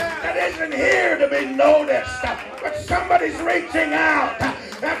good, that isn't here to be noticed, but somebody's reaching out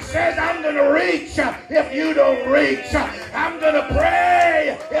that says, I'm going to reach if you don't reach. I'm going to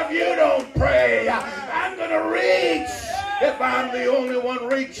pray if you don't pray. I'm going to reach if I'm the only one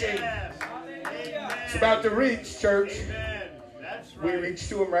reaching. It's about to reach, church. We reach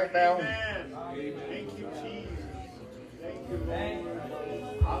to Him right now. Thank you, Jesus. Thank you,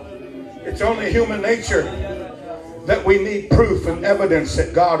 Lord. It's only human nature that we need proof and evidence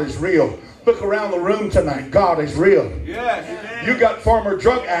that God is real. Look around the room tonight. God is real. Yes. You got former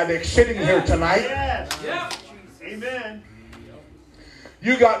drug addicts sitting here tonight. Yes. Yep. Amen.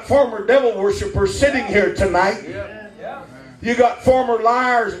 You got former devil worshipers sitting here tonight. Yep. You got former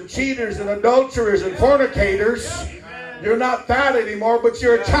liars and cheaters and adulterers and fornicators. You're not that anymore, but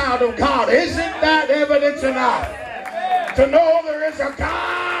you're a child of God. Isn't that evidence enough to know there is a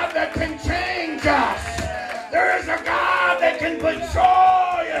God that can change us? There is a God that can put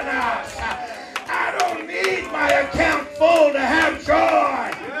joy in us. I don't need my account full to have joy.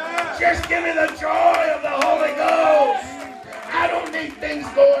 Just give me the joy of the Holy Ghost. I don't need things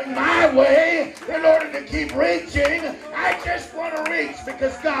going my way in order to keep reaching. I just want to reach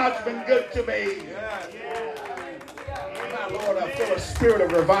because God's been good to me. My Lord, I feel a spirit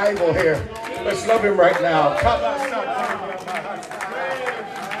of revival here. Let's love him right now.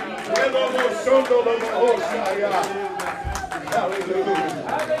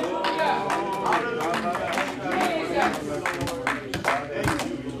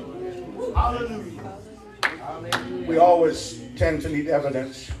 We always tend to need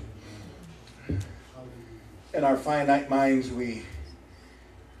evidence. In our finite minds, in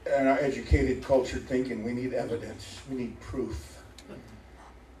our educated culture thinking, we need evidence. We need proof.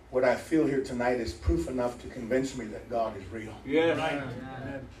 What I feel here tonight is proof enough to convince me that God is real. Yes.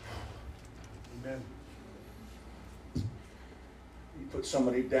 Amen. Amen. You put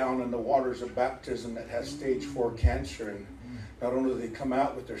somebody down in the waters of baptism that has stage 4 cancer, and not only do they come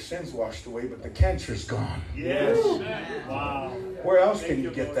out with their sins washed away, but the cancer's gone. Yes. Wow. Where else can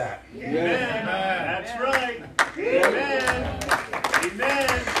you get that? Amen. That's right. Amen. Amen.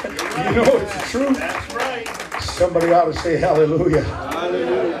 You know it's the truth. That's right. Somebody ought to say hallelujah.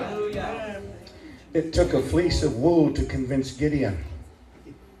 Hallelujah. It took a fleece of wool to convince Gideon.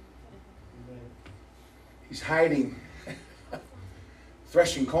 He's hiding,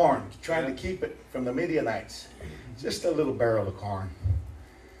 threshing corn, trying to keep it from the Midianites. Just a little barrel of corn.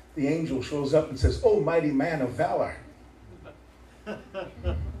 The angel shows up and says, "Oh, mighty man of valor."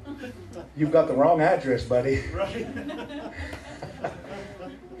 You've got the wrong address, buddy. Right.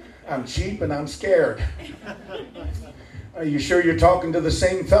 I'm cheap and I'm scared. Are you sure you're talking to the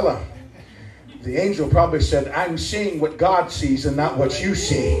same fella? The angel probably said, "I'm seeing what God sees and not what you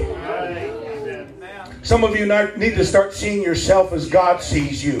see." Some of you need to start seeing yourself as God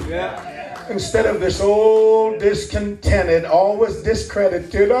sees you. Instead of this old discontented, always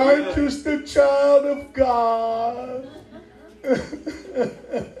discredited, "I'm just a child of God."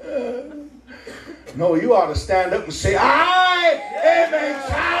 No, you ought to stand up and say, "I am a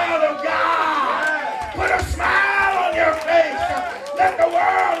child of God." Put a smile on your face. Let the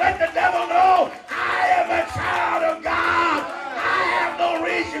world, let the devil know, I am a child of God. I have no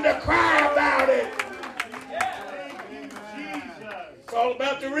reason to cry about it. It's all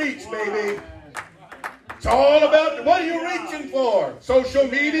about the reach, baby. It's all about, what are you reaching for? Social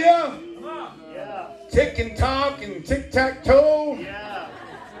media? Yeah. Tick and talk and tic-tac-toe? Yeah.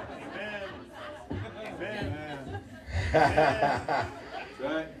 Amen.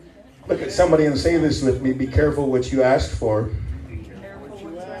 Amen. Look at somebody and say this with me. Be careful what you ask for.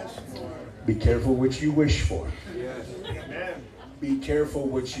 Be careful what you wish for. Amen. Be careful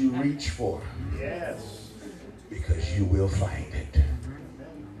what you reach for. Yes. Because you will find it.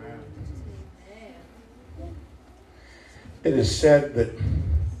 It is said that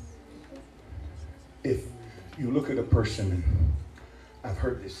if you look at a person, and I've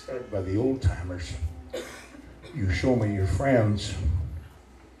heard this said by the old timers, you show me your friends,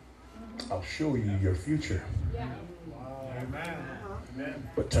 I'll show you your future. Amen. Amen.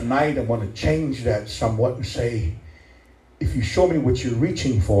 But tonight I want to change that somewhat and say, if you show me what you're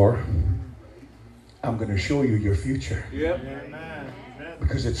reaching for, I'm going to show you your future. Amen.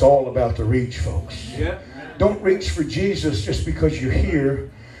 Because it's all about the reach, folks. Don't reach for Jesus just because you're here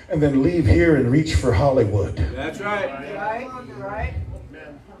and then leave here and reach for Hollywood. That's right. Right.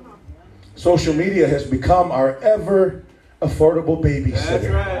 Social media has become our ever affordable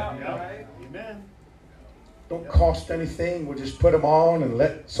babysitter. That's right. Amen. Don't cost anything. We'll just put them on and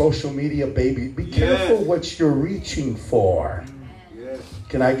let social media baby. Be careful what you're reaching for. Yes.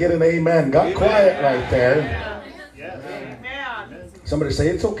 Can I get an amen? Got quiet right there. Yes. Somebody say,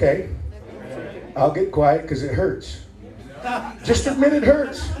 "It's okay. I'll get quiet because it hurts." Just admit it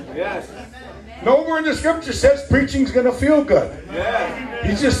hurts. Yes. Nowhere in the scripture says preaching's going to feel good. Yes.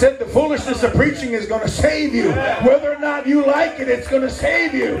 He just said the foolishness of preaching is going to save you. Whether or not you like it, it's going to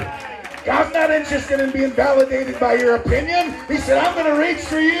save you. God's not interested in being validated by your opinion. He said, "I'm going to reach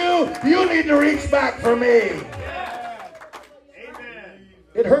for you. You need to reach back for me." Amen.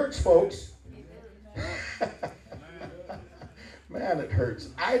 It hurts, folks. Man, it hurts.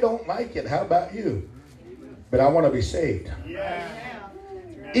 I don't like it. How about you? But I want to be saved. Yeah.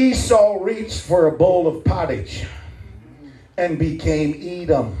 Esau reached for a bowl of pottage and became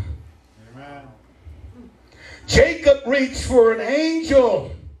Edom. Amen. Jacob reached for an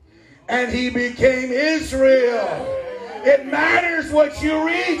angel and he became Israel. It matters what you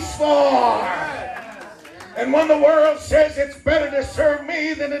reach for. And when the world says it's better to serve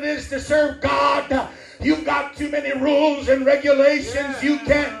me than it is to serve God, You've got too many rules and regulations. You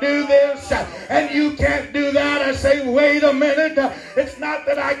can't do this and you can't do that. I say, wait a minute. It's not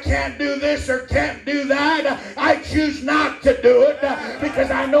that I can't do this or can't do that. I choose not to do it because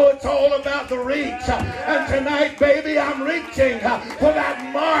I know it's all about the reach. And tonight, baby, I'm reaching for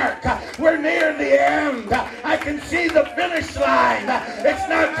that mark. We're near the end. I can see the finish line. It's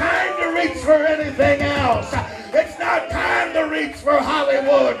not time to reach for anything else. It's not time to reach for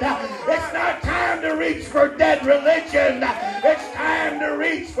Hollywood. It's not time to reach for dead religion. It's time to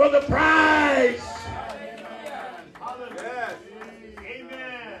reach for the prize.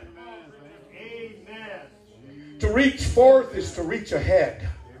 Amen. Amen. To reach forth is to reach ahead.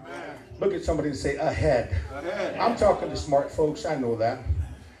 Look at somebody and say, ahead. I'm talking to smart folks. I know that.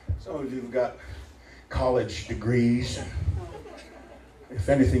 Some of you have got college degrees. If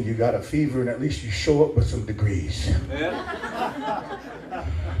anything, you got a fever, and at least you show up with some degrees.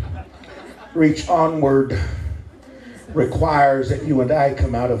 Reach onward requires that you and I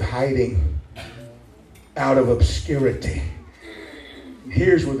come out of hiding, out of obscurity.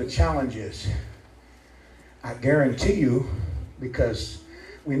 Here's where the challenge is. I guarantee you, because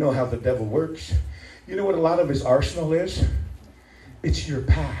we know how the devil works, you know what a lot of his arsenal is? It's your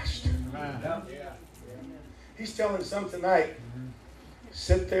past. He's telling some tonight,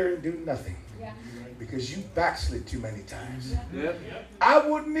 sit there and do nothing. Because you backslid too many times. I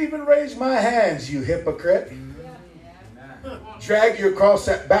wouldn't even raise my hands, you hypocrite. Drag you across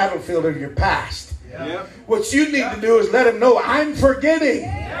that battlefield of your past. What you need to do is let him know, I'm forgetting.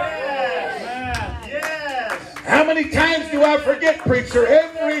 How many times do I forget, preacher?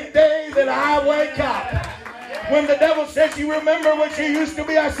 Every day that I wake up. When the devil says, you remember what you used to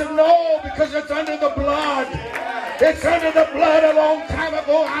be? I said, no, because it's under the blood. It's under the blood a long time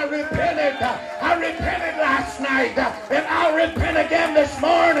ago. I repented. I repented last night. And I'll repent again this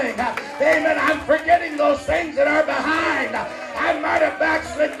morning. Amen. I'm forgetting those things that are behind. I might have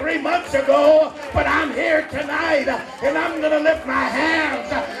backslid 3 months ago, but I'm here tonight. And I'm going to lift my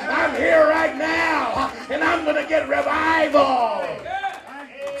hands. I'm here right now. And I'm going to get revival.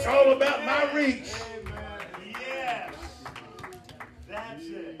 It's all about my reach. Yes. That's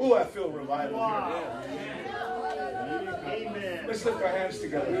it. Oh, I feel revival Wow. here. Amen. Let's lift our hands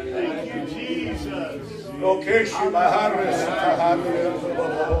together. Thank you, Jesus. Okay,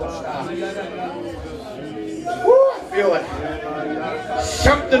 Woo, I feel it.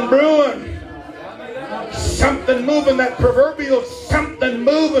 Something brewing. Something moving, that proverbial something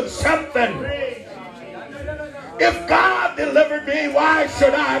moving, something. If God delivered me, why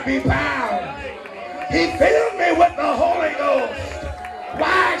should I be bound? He filled me with the Holy Ghost.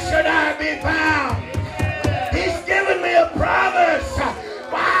 Why should I be bound? He's given me a promise.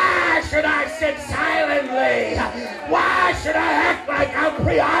 Why should I sit silently? Why should I act like I'm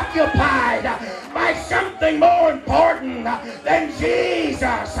preoccupied by something more important than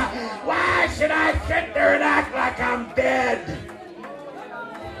Jesus? Why should I sit there and act like I'm dead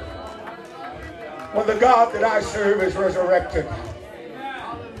when the God that I serve is resurrected?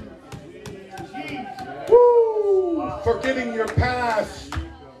 Woo! Forgetting your past.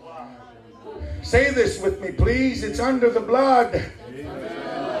 Say this with me, please. It's under the blood.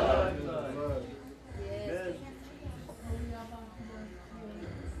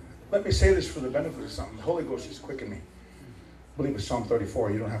 Let me say this for the benefit of something. The Holy Ghost is quickening me. I believe it's Psalm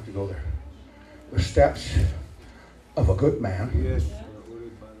 34. You don't have to go there. The steps of a good man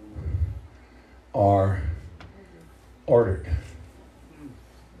are ordered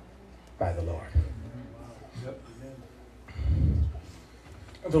by the Lord.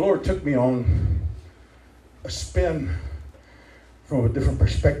 The Lord took me on a spin from a different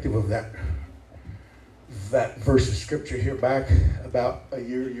perspective of that verse of scripture here back about a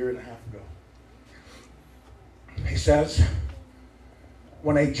year and a half ago. He says,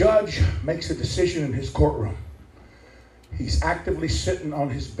 when a judge makes a decision in his courtroom, he's actively sitting on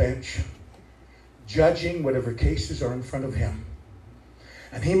his bench, judging whatever cases are in front of him.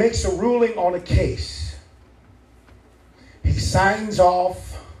 And he makes a ruling on a case. He signs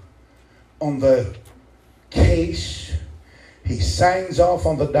off on the case. He signs off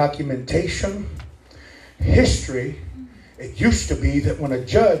on the documentation. History, it used to be that when a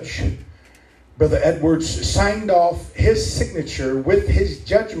judge, Brother Edwards, signed off his signature with his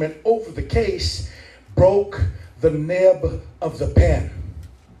judgment over the case, broke the nib of the pen.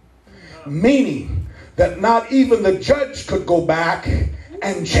 Meaning that not even the judge could go back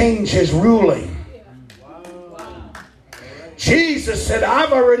and change his ruling. Jesus said,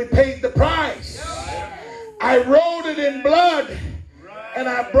 I've already paid the price. I wrote it in blood and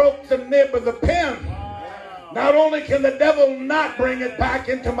I broke the nib of the pen. Not only can the devil not bring it back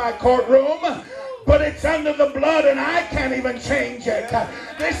into my courtroom, but it's under the blood and I can't even change it.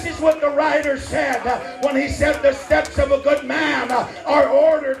 This is what the writer said when he said the steps of a good man are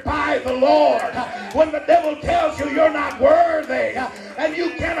ordered by the Lord. When the devil tells you you're not worthy and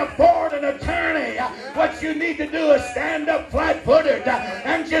you can't afford an attorney, what you need to do is stand up flat-footed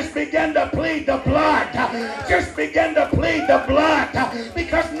and just begin to plead the blood. Just begin to plead the blood,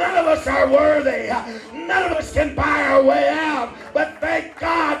 because none of us are worthy. None of us can buy our way out, but thank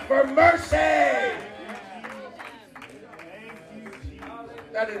God for mercy.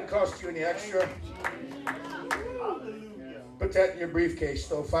 That didn't cost you any extra. Put that in your briefcase,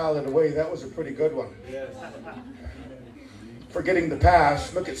 though. File it away. That was a pretty good one. Forgetting the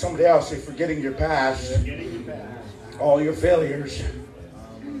past. Look at somebody else. Say, forgetting your past. All your failures.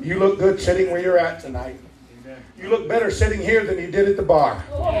 You look good sitting where you're at tonight. You look better sitting here than you did at the bar.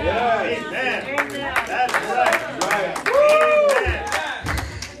 Amen. That's right.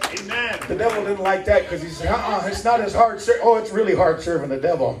 Amen. The devil didn't like that because he said, it's not as hard. Oh, it's really hard serving the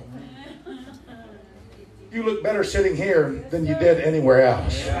devil. You look better sitting here than you did anywhere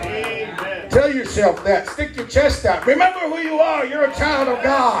else. Amen. Tell yourself that. Stick your chest out. Remember who you are. You're a child of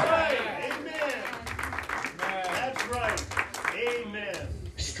God. Amen. That's right. Amen.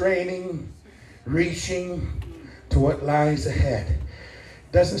 Straining, reaching to what lies ahead.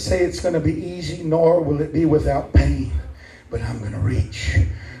 Doesn't say it's going to be easy, nor will it be without pain. But I'm going to reach.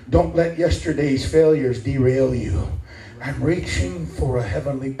 Don't let yesterday's failures derail you. I'm reaching for a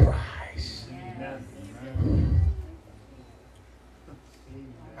heavenly prize.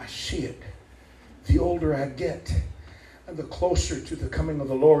 I see it. The older I get, and the closer to the coming of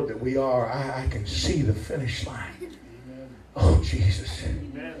the Lord that we are, I can see the finish line. Oh, Jesus.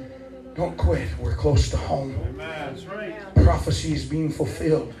 Don't quit. We're close to home. That's right. Prophecy is being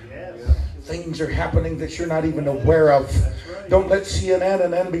fulfilled. Things are happening that you're not even aware of. Don't let CNN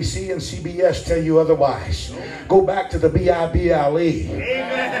and NBC and CBS tell you otherwise. Go back to the Bible.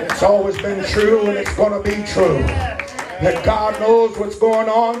 It's always been true and it's going to be true. That God knows what's going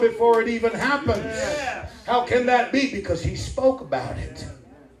on before it even happens. How can that be? Because He spoke about it.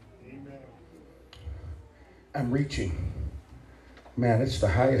 I'm reaching. Man, it's the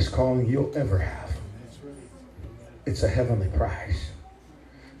highest calling you'll ever have. It's a heavenly prize.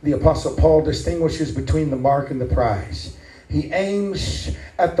 The Apostle Paul distinguishes between the mark and the prize. He aims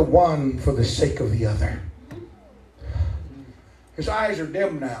at the one for the sake of the other. His eyes are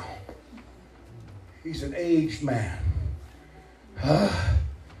dim now. He's an aged man.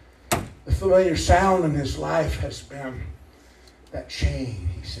 The familiar sound in his life has been that chain.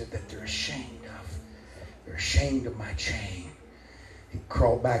 He said that they're ashamed of. They're ashamed of my chain. He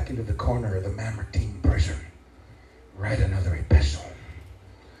crawled back into the corner of the Mamertine prison. Write another epistle.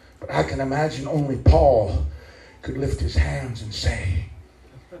 But I can imagine only Paul could lift his hands and say,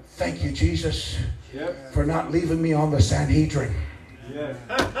 thank you, Jesus, for not leaving me on the Sanhedrin. Amen.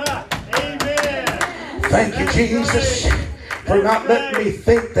 Thank you, Jesus, for not letting me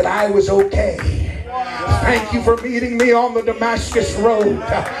think that I was okay. Thank you for meeting me on the Damascus road.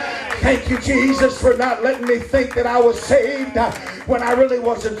 Thank you, Jesus, for not letting me think that I was saved when I really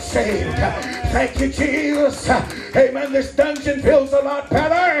wasn't saved. Thank you, Jesus. Amen. This dungeon feels a lot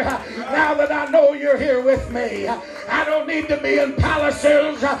better now that I know you're here with me. I don't need to be in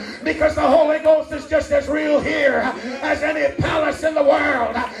palaces because the Holy Ghost is just as real here as any palace in the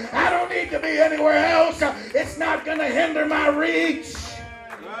world. I don't need to be anywhere else. It's not going to hinder my reach.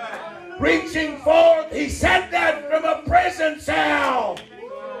 Reaching forth. He said that from a prison cell.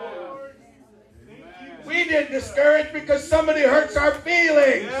 We get discouraged because somebody hurts our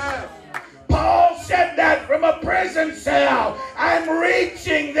feelings. Paul said that from a prison cell. I'm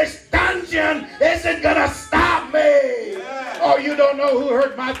reaching. This dungeon isn't going to stop me. Oh, you don't know who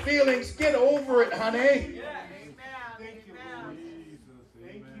hurt my feelings. Get over it, honey.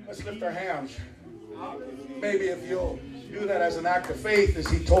 Let's lift our hands. Maybe if you'll do that as an act of faith, as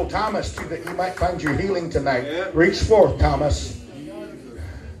he told Thomas to, that you might find your healing tonight. Reach forth, Thomas.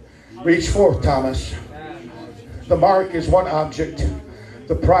 Reach forth, Thomas. The mark is one object.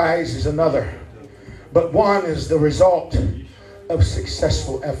 The prize is another. But one is the result of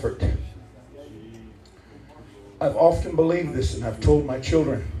successful effort. I've often believed this, and I've told my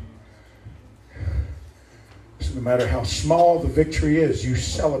children, so no matter how small the victory is, you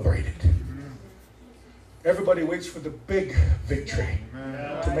celebrate it. Everybody waits for the big victory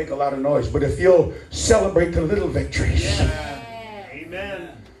to make a lot of noise. But if you'll celebrate the little victories.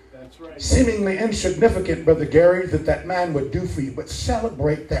 Amen. Right. Seemingly insignificant, Brother Gary, that man would do for you, but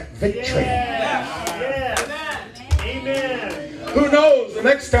celebrate that victory. Amen. Who knows, the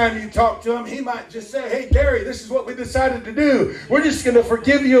next time you talk to him, he might just say, hey, Gary, this is what we decided to do. We're just going to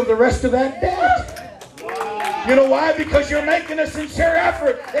forgive you of the rest of that debt. You know why? Because you're making a sincere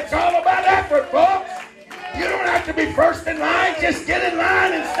effort. It's all about effort, folks. You don't have to be first in line. Just get in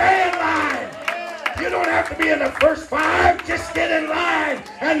line and stay in line. You don't have to be in the first 5. Just get in line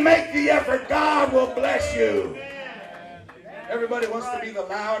and make the effort. God will bless you. Everybody wants to be the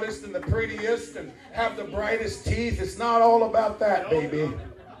loudest and the prettiest and have the brightest teeth. It's not all about that, baby.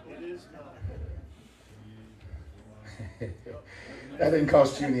 That didn't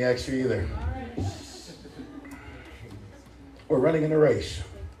cost you any extra either. We're running in a race.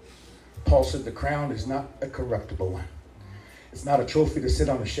 Paul said the crown is not a corruptible one. It's not a trophy to sit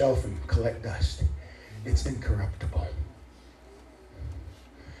on a shelf and collect dust. It's incorruptible.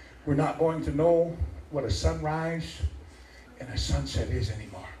 We're not going to know what a sunrise and a sunset is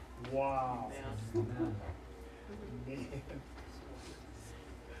anymore. Wow.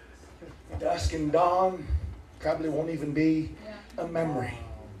 Dusk and dawn probably won't even be a memory.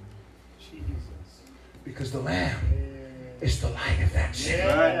 Jesus. Because the Lamb is the light of that city.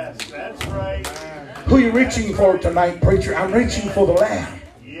 Yes, that's right. Who are you reaching for tonight, preacher? I'm reaching for the Lamb.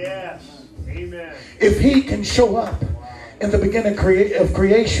 Yes. Amen. If he can show up in the beginning of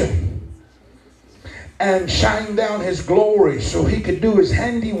creation and shine down his glory so he could do his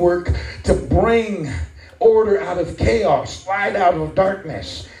handiwork to bring order out of chaos, light out of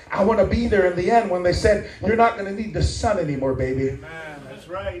darkness. I want to be there in the end when they said, you're not going to need the sun anymore, baby. Amen. That's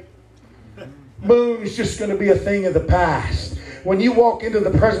right. Moon's just going to be a thing of the past. When you walk into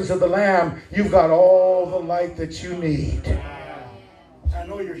the presence of the Lamb, you've got all the light that you need. I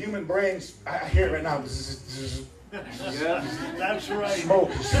know your human brains, I hear it right now. That's right.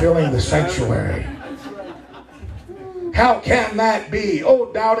 Smoke is filling the sanctuary. How can that be?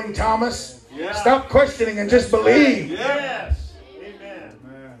 Oh, doubting Thomas. Stop questioning and just believe. Yes. Amen.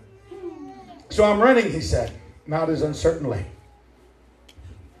 So I'm running, he said, not as uncertainly.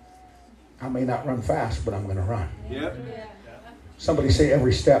 I may not run fast, but I'm going to run. Yep. Somebody say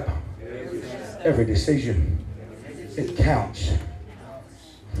every step, every decision, it counts.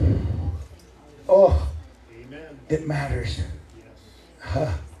 Oh, it matters.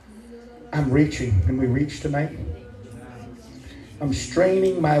 I'm reaching. Can we reach tonight? I'm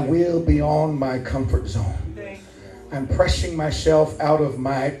straining my will beyond my comfort zone. I'm pressing myself out of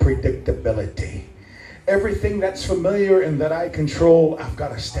my predictability. Everything that's familiar and that I control, I've got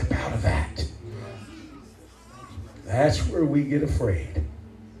to step out of that. That's where we get afraid.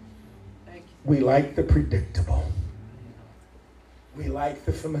 We like the predictable. We like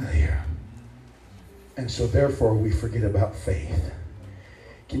the familiar. And so therefore we forget about faith.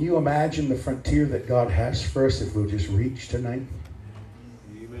 Can you imagine the frontier that God has for us if we'll just reach tonight?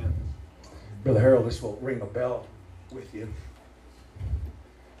 Amen. Brother Harold, this will ring a bell with you.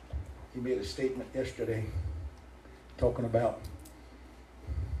 He made a statement yesterday talking about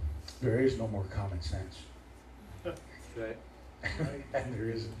there is no more common sense. Right. And there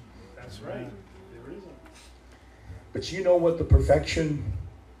isn't. That's right. There isn't. But you know what the perfection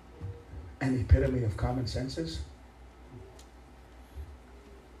and epitome of common sense is?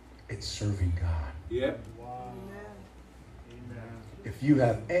 It's serving God. Yep. Wow. Amen. If you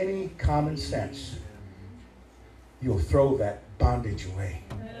have any common sense, you'll throw that bondage away.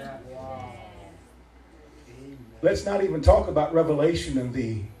 Wow. Amen. Let's not even talk about revelation and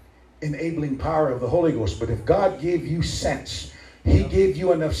the enabling power of the Holy Ghost. But if God gave you sense, he gave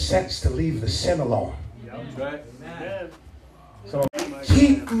you enough sense to leave the sin alone. That's right. Amen. So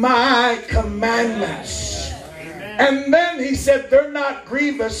keep my commandments. And then he said they're not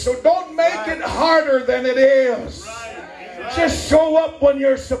grievous, so don't make it harder than it is. Just show up when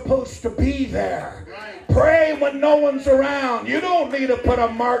you're supposed to be there. Pray when no one's around. You don't need to put a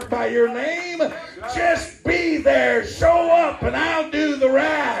mark by your name. Just be there. Show up and I'll do the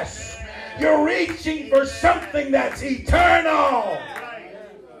rest. You're reaching for something that's eternal.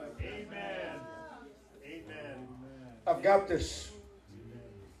 Amen. Amen. I've got this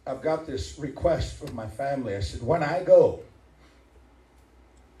request from my family. I said, when I go,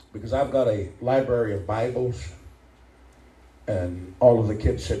 because I've got a library of Bibles, and all of the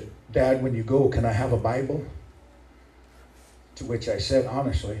kids said, Dad, when you go, can I have a Bible? To which I said,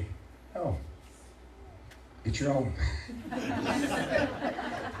 honestly, no. Get your own.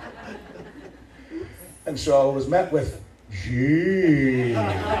 And so I was met with, gee. You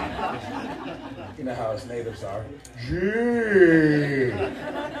know how us natives are. Gee.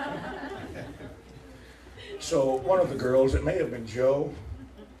 So one of the girls, it may have been Joe,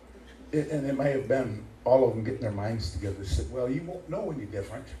 and it may have been all of them getting their minds together, said, well, you won't know any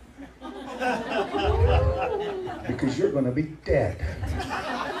different. Because you're going to be dead.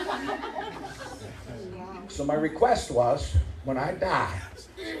 So my request was, when I die,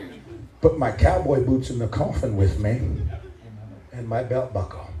 put my cowboy boots in the coffin with me and my belt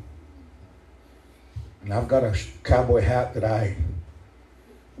buckle. And I've got a cowboy hat that I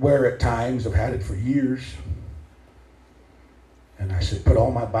wear at times. I've had it for years. And I said, put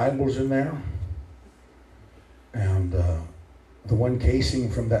all my Bibles in there. And the one casing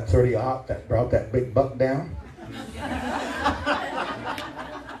from that 30-aught that brought that big buck down.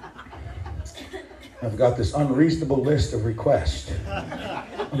 I've got this unreasonable list of requests.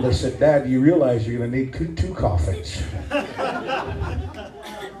 And they said, Dad, you realize you're going to need two coffins.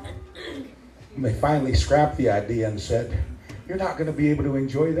 And they finally scrapped the idea and said, you're not going to be able to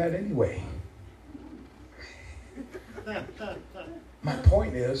enjoy that anyway. My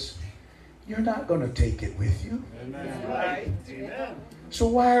point is, you're not going to take it with you. Amen. Right. Amen. So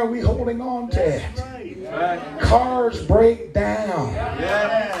why are we holding on to it? Right. Cars break down.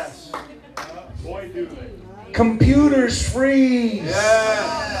 Yes. Boy, do they. Computers freeze.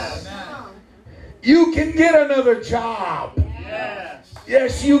 Yes. You can get another job. Yes.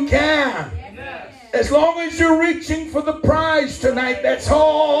 Yes, you can. Yes. As long as you're reaching for the prize tonight, that's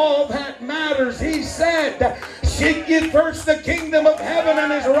all that matters. He said, seek ye first the kingdom of heaven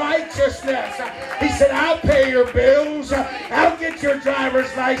and his righteousness. He said, I'll pay your bills. I'll get your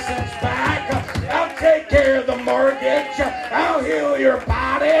driver's license back. I'll take care of the mortgage. I'll heal your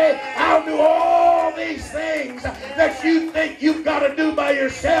body. I'll do all these things that you think you've got to do by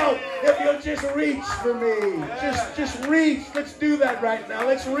yourself if you'll just reach for me. Just reach. Let's do that right now.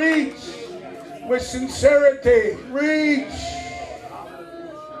 Let's reach. With sincerity, reach.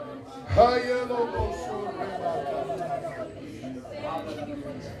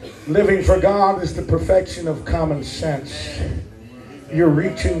 Living for God is the perfection of common sense. You're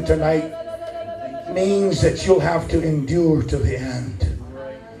reaching tonight means that you'll have to endure to the end.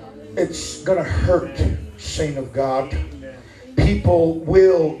 It's going to hurt, saint of God. People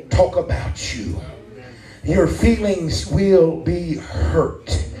will talk about you. Your feelings will be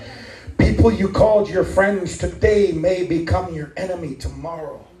hurt. People you called your friends today may become your enemy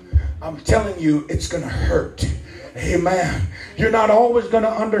tomorrow. I'm telling you, it's going to hurt. Amen. You're not always going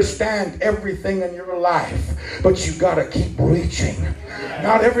to understand everything in your life, but you got to keep reaching.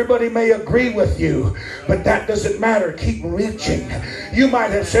 Not everybody may agree with you, but that doesn't matter. Keep reaching. You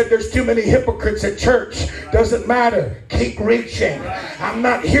might have said there's too many hypocrites at church. Doesn't matter. Keep reaching. I'm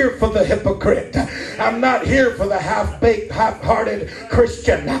not here for the hypocrite. I'm not here for the half-baked, half-hearted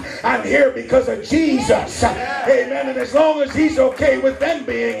Christian. I'm here because of Jesus. Amen. And as long as he's okay with them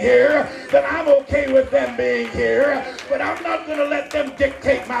being here, then I'm okay with them being here. But I'm not going to let them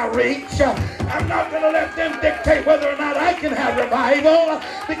dictate my reach. I'm not going to let them dictate whether or not I can have revival,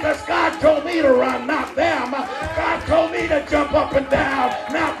 because God told me to run, not them. God told me to jump up and down,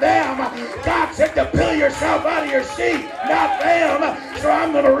 not them. God said to pull yourself out of your seat, not them. So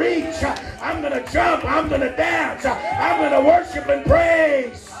I'm going to reach. I'm going to jump. I'm going to dance. I'm going to worship and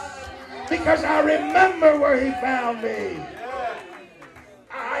praise, because I remember where he found me.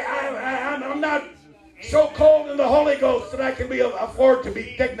 I'm not so cold in the Holy Ghost that I can afford to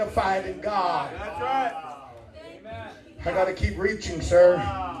be dignified in God. That's right. I got to keep reaching, sir.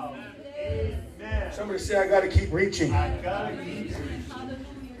 Wow. Amen. Somebody say, I got to keep reaching. I gotta keep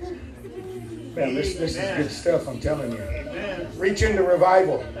Man, this is good stuff, I'm telling you. Amen. Reach into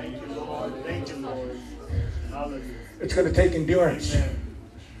revival. Thank you, Lord. Thank you, Lord. Hallelujah. It's going to take endurance,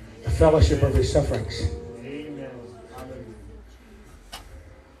 the fellowship of his sufferings. Amen. Hallelujah.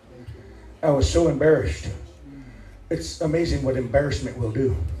 I was so embarrassed. It's amazing what embarrassment will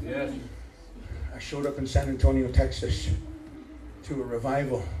do. Yes. I showed up in San Antonio, Texas to a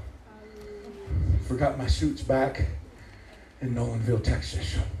revival. Forgot my suits back in Nolanville,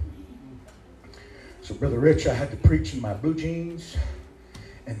 Texas. So Brother Rich, I had to preach in my blue jeans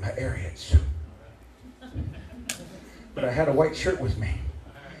and my Ariats. But I had a white shirt with me.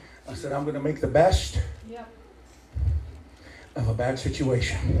 I said, I'm going to make the best of a bad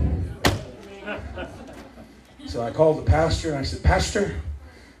situation. So I called the pastor and I said, Pastor,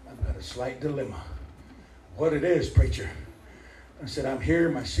 I've got a slight dilemma. What it is, preacher? I said, I'm here.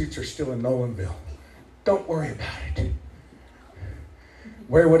 My suits are still in Nolanville. Don't worry about it.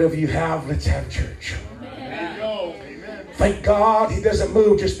 Wear whatever you have. Let's have church. There you go. Amen. Thank God he doesn't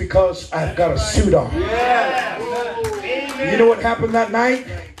move just because I've got a suit on. You know what happened that night?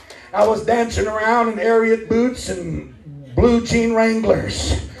 I was dancing around in Ariat boots and blue jean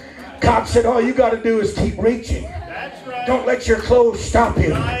Wranglers. God said, all you got to do is keep reaching. That's right. Don't let your clothes stop you.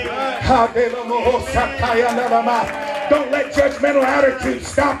 Don't let judgmental attitudes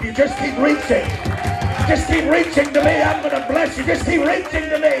stop you. Just keep reaching. Just keep reaching to me. I'm going to bless you. Just keep reaching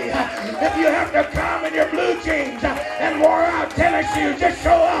to me. If you have to come in your blue jeans and wore out tennis shoes, just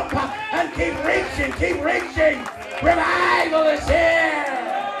show up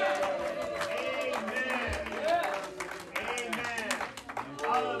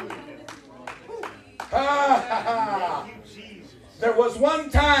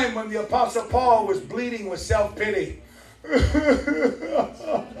time when the Apostle Paul was bleeding with self-pity.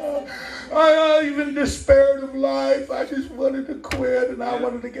 I even despaired of life. I just wanted to quit, and I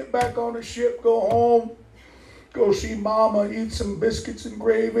wanted to get back on the ship, go home, go see Mama, eat some biscuits and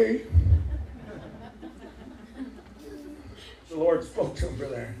gravy. The Lord spoke to him,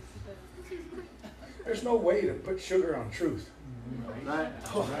 Brother Aaron. There's no way to put sugar on truth. Right.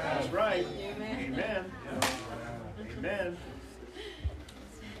 Oh, that's right. Amen. Amen.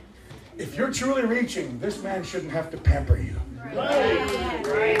 If you're truly reaching, this man shouldn't have to pamper you. Right.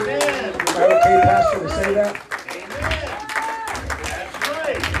 Amen. Is that okay, Pastor, to say that? Amen. That's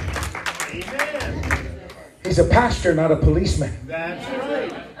right. Amen. He's a pastor, not a policeman. That's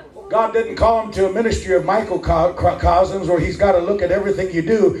right. God didn't call him to a ministry of microcosms where he's got to look at everything you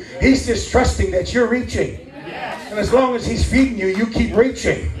do. He's just trusting that you're reaching. Yes. And as long as he's feeding you, you keep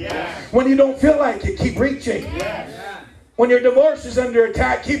reaching. Yes. When you don't feel like it, keep reaching. Yes. When your divorce is under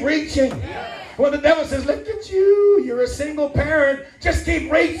attack, keep reaching. Yes. When the devil says, look at you, you're a single parent, just keep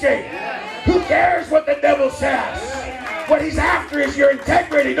reaching. Yes. Who cares what the devil says? What he's after is your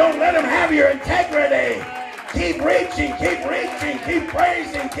integrity. Don't let him have your integrity. Keep reaching, keep praising,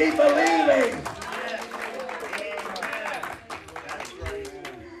 keep believing.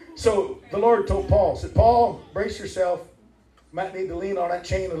 So the Lord told Paul, said, Paul, brace yourself. Might need to lean on that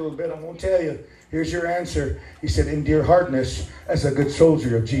chain a little bit. I'm going to tell you. Here's your answer. He said, endure hardness as a good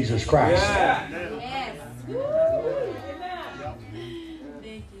soldier of Jesus Christ. Yeah. Yes.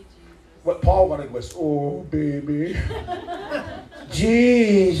 What Paul wanted was, oh, baby.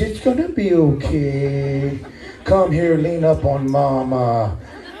 Jeez, it's going to be okay. Come here, lean up on Mama.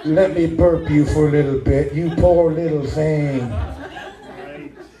 Let me burp you for a little bit. You poor little thing.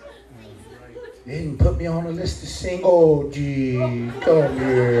 They didn't put me on a list to sing. Oh, gee, come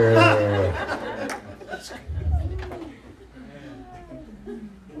here.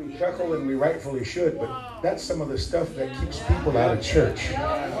 We chuckle and we rightfully should, but that's some of the stuff that keeps people out of church.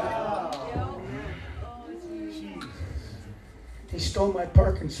 He stole my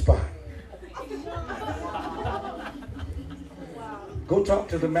parking spot. Go talk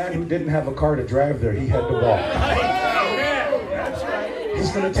to the man who didn't have a car to drive there. He had to walk.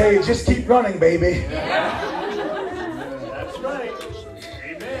 He's going to tell you, just keep running, baby. That's right.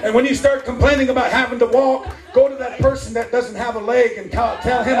 Amen. And when you start complaining about having to walk, go to that person that doesn't have a leg and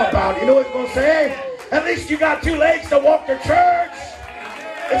tell him about it. You know what he's going to say? At least you got 2 legs to walk to church.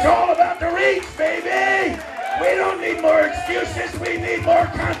 It's all about the reach, baby. We don't need more excuses. We need more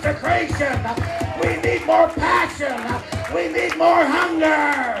consecration. We need more passion. We need more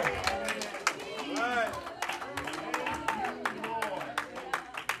hunger.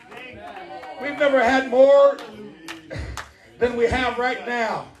 We've never had more than we have right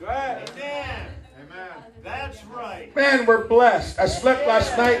now. Amen. That's right. Man, we're blessed. I slept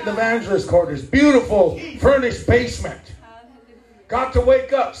last night in the evangelist quarters. Beautiful furnished basement. Got to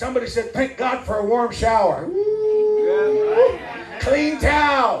wake up. Somebody said, thank God for a warm shower. Ooh. Clean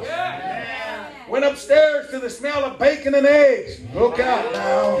towels. Went upstairs to the smell of bacon and eggs. Look out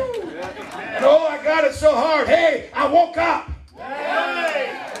now. And oh, I got it so hard. Hey, I woke up.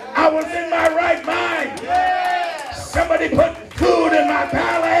 I was in my right mind. Somebody put food in my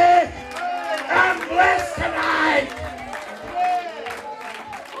belly. I'm blessed tonight.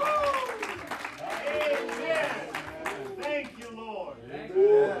 Thank you, Lord.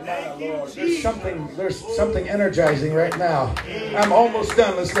 Thank you, There's something energizing right now. I'm almost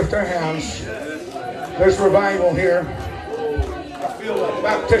done. Let's lift our hands. There's revival here. I feel a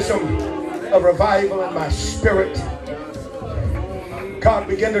baptism of revival in my spirit. God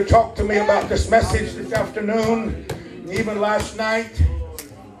began to talk to me about this message this afternoon, even last night.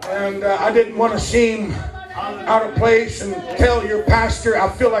 And I didn't want to seem out of place and tell your pastor, I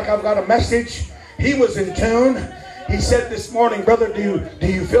feel like I've got a message. He was in tune. He said this morning, brother, do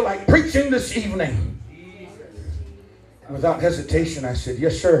you feel like preaching this evening? Without hesitation, I said,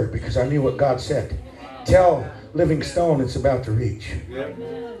 yes, sir, because I knew what God said. Tell Living Stone it's about to reach.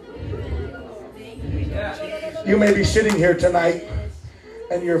 You may be sitting here tonight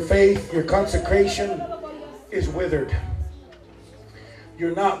and your faith, your consecration is withered.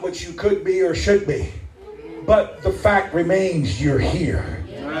 You're not what you could be or should be. But the fact remains you're here.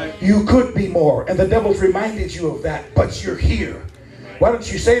 You could be more. And the devil's reminded you of that. But you're here. Why don't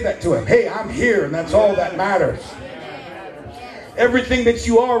you say that to him? Hey, I'm here, and that's all that matters. Everything that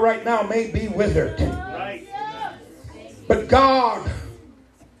you are right now may be withered. But God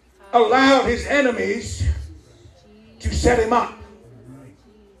allowed his enemies to set him up.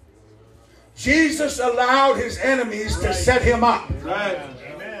 Jesus allowed his enemies to set him up. Amen.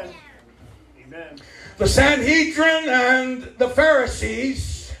 Amen. The Sanhedrin and the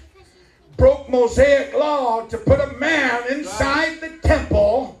Pharisees broke Mosaic law to put a man inside the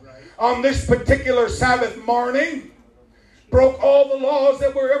temple on this particular Sabbath morning. Broke all the laws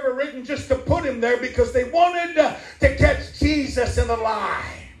that were ever written just to put him there because they wanted to catch Jesus in a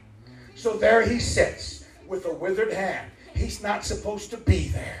lie. So there he sits with a withered hand. He's not supposed to be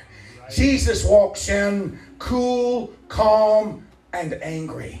there. Jesus walks in cool, calm, and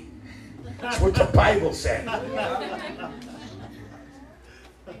angry. That's what the Bible said.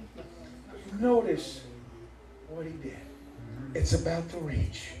 Notice what he did. It's about to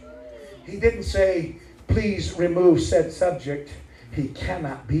reach. He didn't say, please remove said subject. He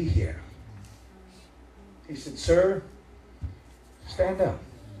cannot be here. He said, sir, stand up.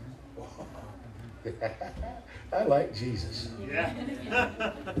 I like Jesus. Yeah.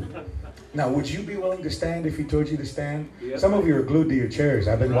 Now, would you be willing to stand if he told you to stand? Yep. Some of you are glued to your chairs.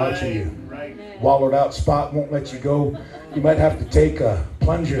 I've been watching you. Right. Wallowed out spot, won't let you go. You might have to take a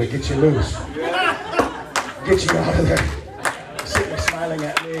plunger to get you loose. Get you out of there. Sitting smiling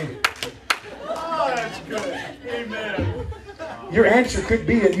at me. Oh, that's good. Amen. Your answer could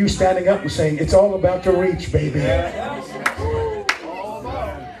be in you standing up and saying, it's all about the reach, baby.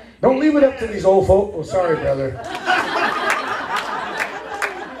 Don't leave it up to these old folk. Oh, sorry, brother.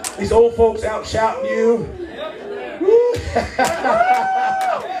 These old folks out shouting you.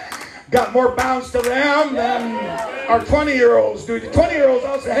 Got more bounce to them than our 20-year-olds do. The 20-year-olds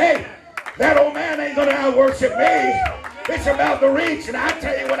all say, hey, that old man ain't going to out-worship me. It's about the reach. And I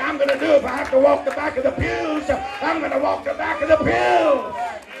tell you what I'm going to do. If I have to walk the back of the pews, I'm going to walk the back of the pews.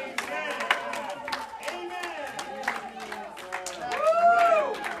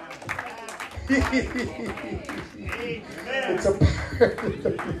 It's a part of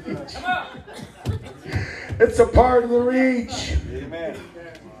the reach. It's a part of the reach. Amen.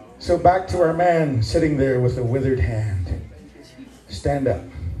 So back to our man sitting there with a withered hand. Stand up.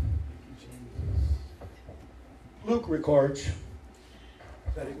 Luke records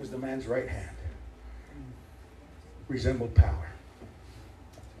that it was the man's right hand. Resembled power.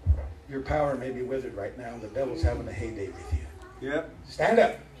 Your power may be withered right now. The devil's having a heyday with you. Yep. Stand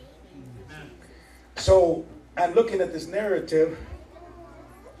up. So I'm looking at this narrative,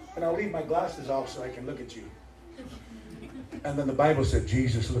 and I'll leave my glasses off so I can look at you. And then the Bible said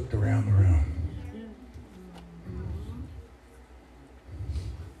Jesus looked around the room.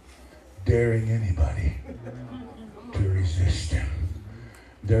 Daring anybody to resist him.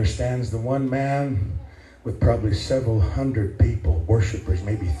 There stands the one man with probably several hundred people, worshipers,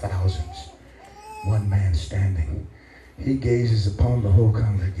 maybe thousands. One man standing. He gazes upon the whole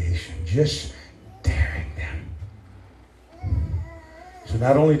congregation, just daring them. So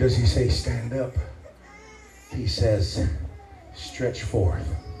not only does he say stand up, he says stretch forth.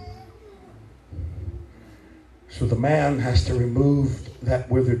 So the man has to remove that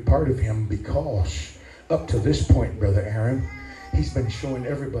withered part of him because up to this point, Brother Aaron, he's been showing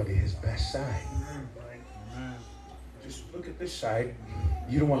everybody his best side. Just look at this side.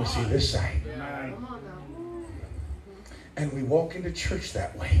 You don't want to see this side. And we walk into church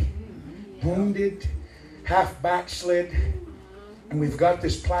that way. Wounded, half backslid, and we've got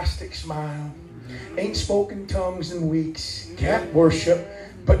this plastic smile. Ain't spoken tongues in weeks. Can't worship.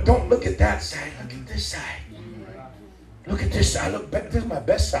 But don't look at that side. Look at this side. Look at this side. Look, this is my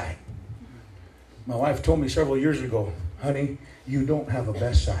best side. My wife told me several years ago, honey, you don't have a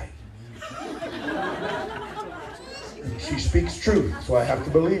best side. And she speaks truth, so I have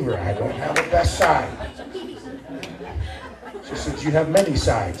to believe her. I don't have a best side. She said, you have many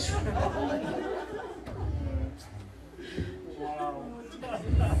sides.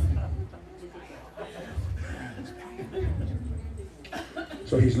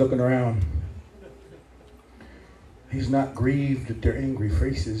 So he's looking around. He's not grieved at their angry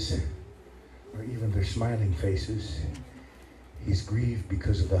faces or even their smiling faces. He's grieved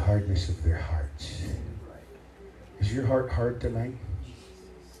because of the hardness of their hearts. Is your heart hard tonight?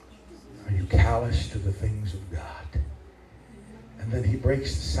 Are you callous to the things of God? And then he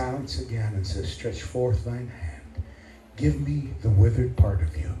breaks the silence again and says, stretch forth thine hand. Give me the withered part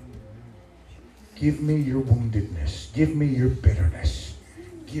of you. Give me your woundedness. Give me your bitterness.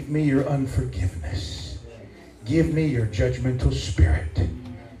 Give me your unforgiveness. Give me your judgmental spirit.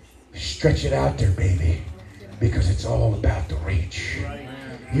 Stretch it out there, baby, because it's all about the reach.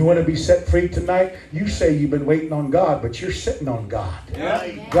 You want to be set free tonight? You say you've been waiting on God, but you're sitting on God.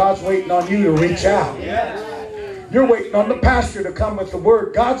 God's waiting on you to reach out. You're waiting on the pastor to come with the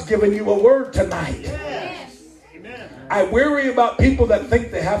word. God's giving you a word tonight. I worry about people that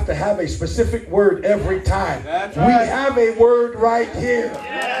think they have to have a specific word every time. We have a word right here.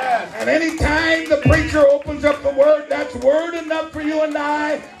 And anytime the preacher opens up the word, that's word enough for you and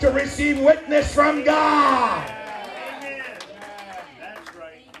I to receive witness from God. Amen. That's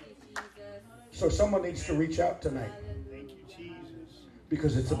right. So someone needs to reach out tonight, Thank you, Jesus.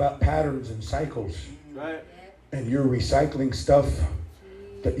 because it's about patterns and cycles. Right. And you're recycling stuff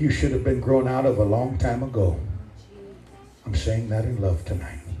that you should have been grown out of a long time ago. I'm saying that in love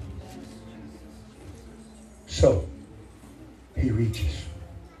tonight. So, he reaches.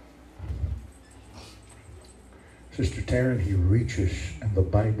 Sister Taryn, he reaches, and the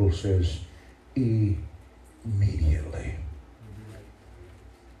Bible says, immediately.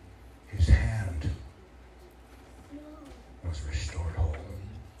 His hand was restored whole.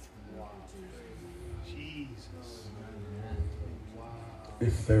 Jesus.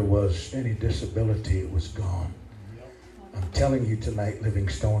 If there was any disability, it was gone. I'm telling you tonight, Living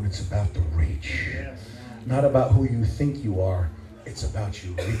Stone, it's about the reach. Yes. Not about who you think you are. It's about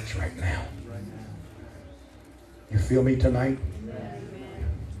your reach right now. You feel me tonight?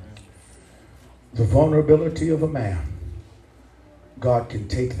 The vulnerability of a man, God can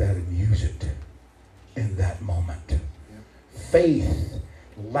take that and use it in that moment. Faith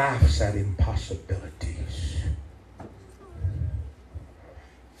laughs at impossibilities.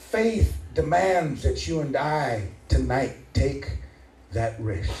 Faith demands that you and I tonight take that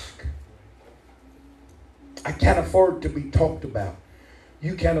risk. I can't afford to be talked about.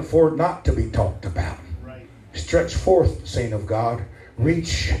 You can't afford not to be talked about. Right. Stretch forth, saint of God.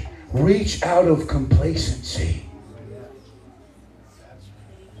 Reach out of complacency.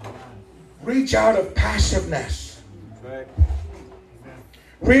 Reach out of passiveness. Right.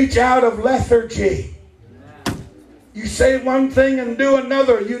 Reach out of lethargy. You say one thing and do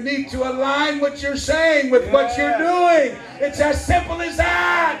another. You need to align what you're saying with what you're doing. It's as simple as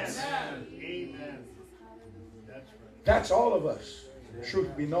that. Amen. That's right. That's all of us.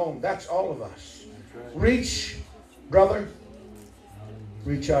 Truth be known, that's all of us. Reach, brother.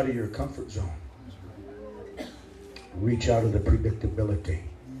 Reach out of your comfort zone. Reach out of the predictability.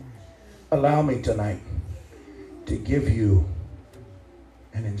 Allow me tonight to give you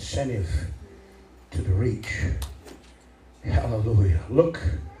an incentive to the reach. Hallelujah. Look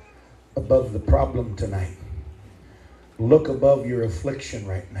above the problem tonight. Look above your affliction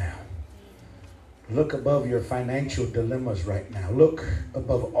right now. Look above your financial dilemmas right now. Look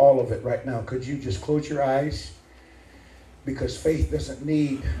above all of it right now. Could you just close your eyes? Because faith doesn't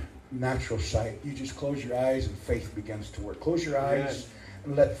need natural sight. You just close your eyes and faith begins to work. Close your eyes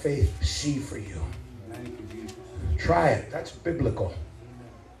and let faith see for you. Try it. That's biblical.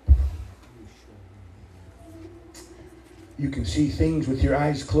 You can see things with your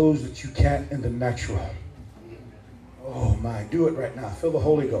eyes closed that you can't in the natural. Oh my, do it right now. Feel the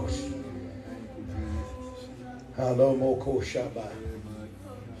Holy Ghost. Hello, Moko Shabbat.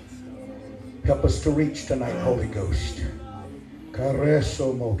 Help us to reach tonight, Holy Ghost.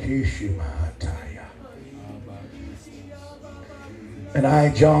 Kareso Mokishi Mahataya. And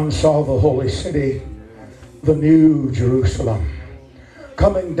I, John, saw the holy city, the new Jerusalem,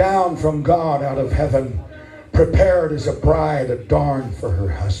 coming down from God out of heaven, prepared as a bride adorned for her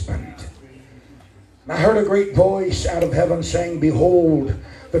husband. And I heard a great voice out of heaven saying, behold,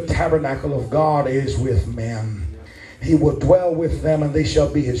 the tabernacle of God is with men. He will dwell with them, and they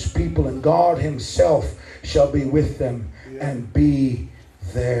shall be his people, and God himself shall be with them and be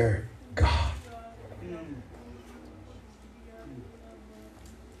their God.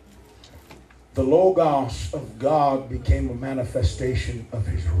 The Logos of God became a manifestation of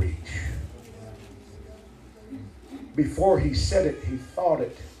his reach. Before he said it, he thought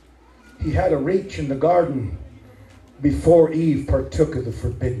it. He had a reach in the garden before Eve partook of the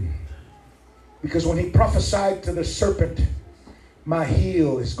forbidden. Because when he prophesied to the serpent, my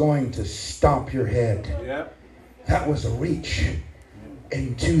heel is going to stomp your head. Yep. That was a reach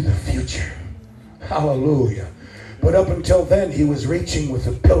into the future. Hallelujah. But up until then, he was reaching with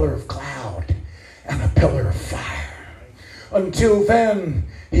a pillar of cloud and a pillar of fire. Until then,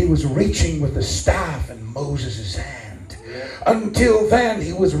 he was reaching with a staff in Moses' hand. Until then,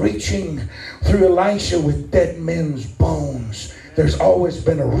 he was reaching through Elisha with dead men's bones. There's always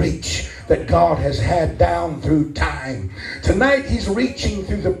been a reach that God has had down through time. Tonight he's reaching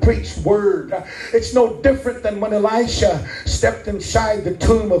through the preached word. It's no different than when Elisha stepped inside the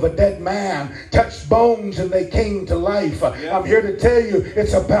tomb of a dead man, touched bones, and they came to life. I'm here to tell you,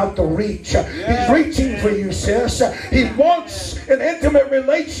 it's about the reach. He's reaching for you, sis. He wants an intimate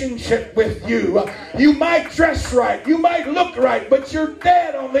relationship with you. You might dress right, you might look right, but you're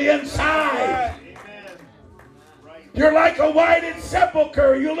dead on the inside. You're like a whited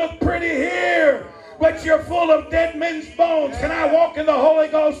sepulcher. You look pretty here, but you're full of dead men's bones. Can I walk in the Holy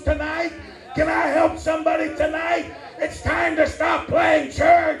Ghost tonight? Can I help somebody tonight? It's time to stop playing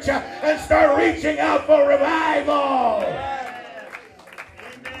church and start reaching out for revival.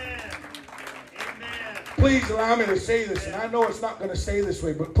 Please allow me to say this, and I know it's not going to stay this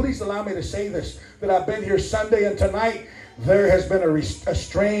way, but please allow me to say this, that I've been here Sunday and tonight, there has been a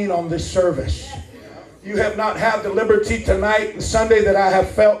strain on this service. You have not had the liberty tonight and Sunday that I have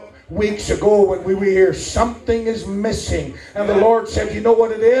felt weeks ago when we were here. Something is missing. And the Lord said, you know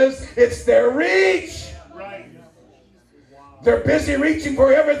what it is? It's their reach. They're busy reaching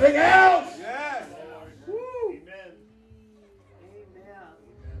for everything else.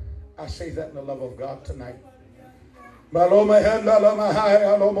 I say that in the love of God tonight. Am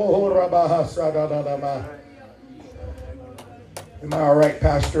I all right,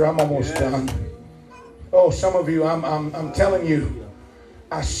 Pastor? I'm almost done. Oh, some of you, I'm telling you,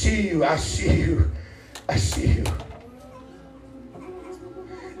 I see you. I see you. I see you.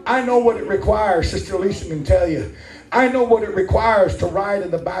 I know what it requires. Sister Alicia can tell you. I know what it requires to ride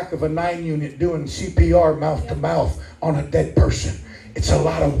in the back of a 9 unit doing CPR mouth to mouth on a dead person. It's a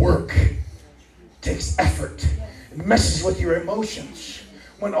lot of work. It takes effort. It messes with your emotions.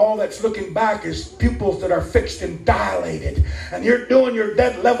 When all that's looking back is pupils that are fixed and dilated. And you're doing your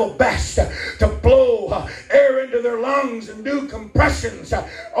dead level best to blow air into their lungs and do compressions.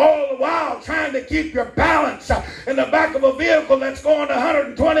 All the while trying to keep your balance in the back of a vehicle that's going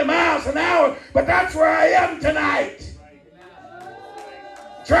 120 miles an hour. But that's where I am tonight.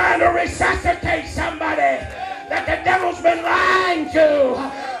 Trying to resuscitate somebody that the devil's been lying to.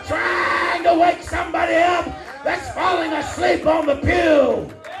 Trying to wake somebody up that's falling asleep on the pew.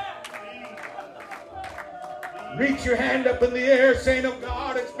 Reach your hand up in the air, saying, oh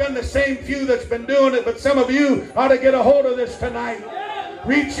God, it's been the same few that's been doing it, but some of you ought to get a hold of this tonight.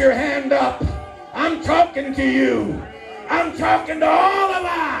 Reach your hand up. I'm talking to you. I'm talking to all of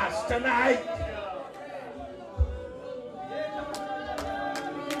us tonight.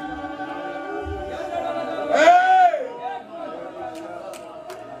 Hey!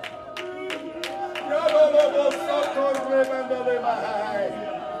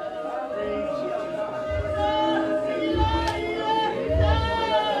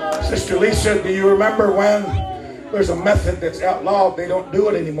 Sister Lisa, do you remember when there's a method that's outlawed? They don't do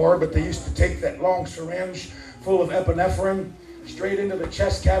it anymore, but they used to take that long syringe full of epinephrine straight into the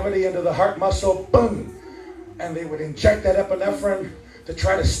chest cavity, into the heart muscle, boom, and they would inject that epinephrine to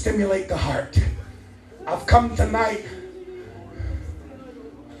try to stimulate the heart. I've come tonight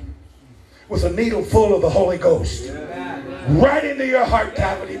with a needle full of the Holy Ghost. Right into your heart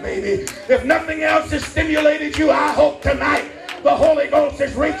cavity, baby. If nothing else has stimulated you, I hope tonight the Holy Ghost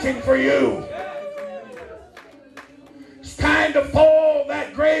is reaching for you. It's time to fold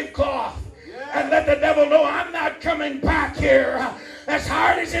that grave cloth and let the devil know, I'm not coming back here. As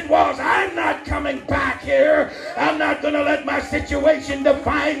hard as it was, I'm not coming back here. I'm not going to let my situation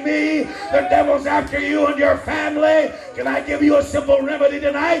define me. The devil's after you and your family. Can I give you a simple remedy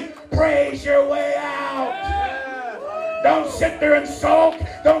tonight? Praise your way out. Don't sit there and sulk.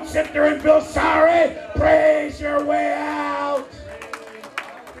 Don't sit there and feel sorry. Praise your way out.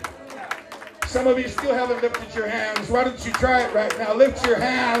 Some of you still haven't lifted your hands. Why don't you try it right now? Lift your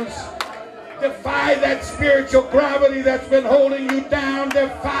hands. Defy that spiritual gravity that's been holding you down.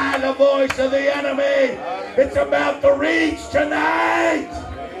 Defy the voice of the enemy. It's about the reach tonight.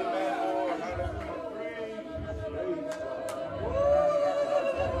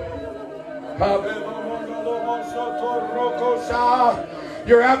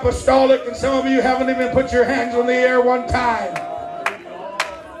 You're apostolic, and some of you haven't even put your hands on the air one time.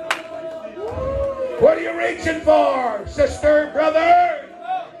 What are you reaching for, sister, brother?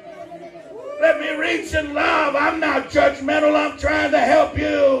 Let me reach in love. I'm not judgmental. I'm trying to help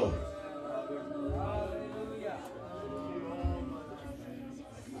you.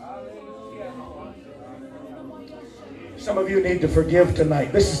 Some of you need to forgive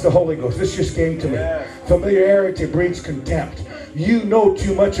tonight. This is the Holy Ghost. This just came to me. Familiarity breeds contempt. You know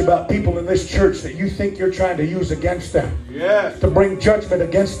too much about people in this church that you think you're trying to use against them. Yes. To bring judgment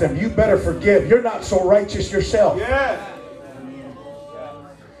against them. You better forgive. You're not so righteous yourself. Yes.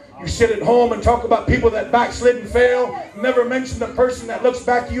 You sit at home and talk about people that backslid and fail. Never mention the person that looks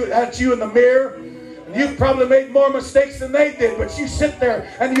back at you in the mirror. And you've probably made more mistakes than they did. But you sit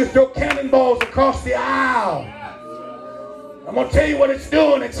there and you throw cannonballs across the aisle. I'm going to tell you what it's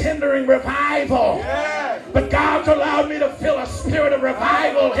doing. It's hindering revival. Yes. But God's allowed me to feel a spirit of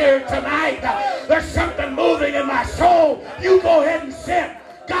revival here tonight. There's something moving in my soul. You go ahead and sit.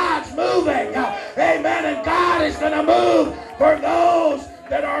 God's moving. Amen. And God is going to move for those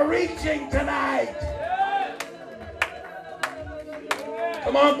that are reaching tonight.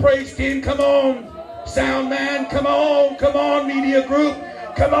 Come on, praise team. Come on, sound man. Come on, media group.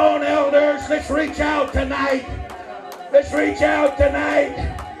 Come on, elders. Let's reach out tonight. Let's reach out tonight.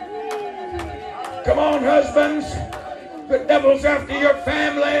 Come on, husbands. The devil's after your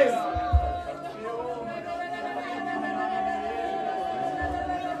family.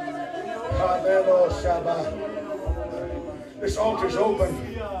 This altar's open.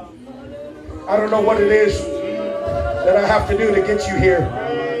 I don't know what it is that I have to do to get you here.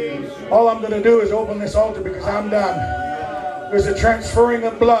 All I'm going to do is open this altar because I'm done. There's a transferring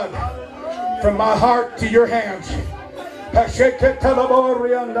of blood from my heart to your hands. It's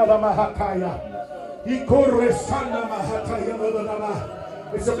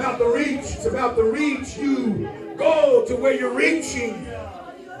about the reach. It's about the reach. You go to where you're reaching.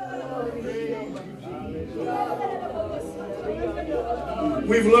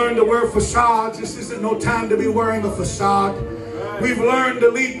 We've learned to wear facades. This isn't no time to be wearing a facade. We've learned to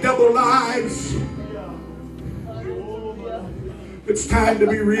lead double lives. It's time to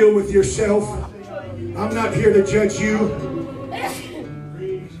be real with yourself. I'm not here to judge you.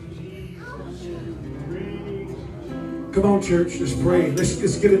 Come on, church, let's pray.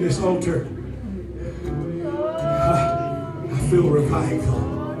 Let's get in this altar. I feel revival.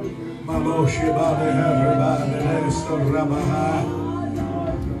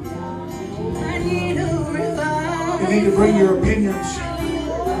 You need to bring your opinions.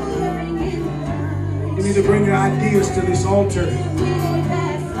 You need to bring your ideas to this altar.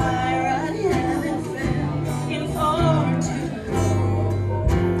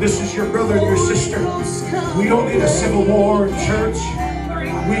 This is your brother and your sister. We don't need a civil war in church.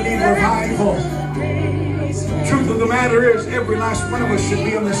 We need revival. Truth of the matter is, every last one of us should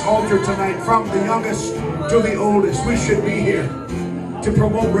be on this altar tonight, from the youngest to the oldest. We should be here to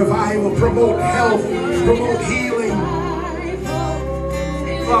promote revival, promote health, promote healing.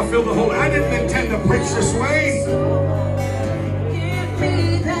 Oh, I feel the Holy. I didn't intend to preach this way.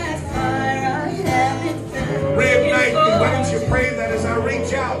 Reignite me. Why don't you pray that as I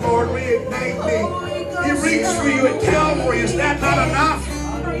reach out, Lord, reignite me. He reached for you at Calvary. Is that not enough?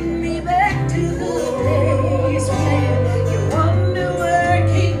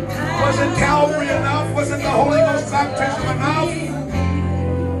 Wasn't Calvary enough? Wasn't the Holy Ghost baptism enough?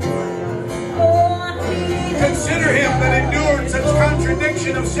 Consider him that endured such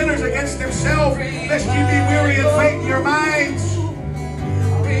contradiction of sinners against himself, lest ye be weary and faint in your minds.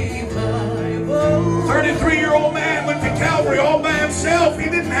 33-year-old man went to Calvary all by himself. He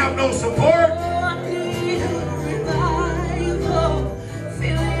didn't have no support.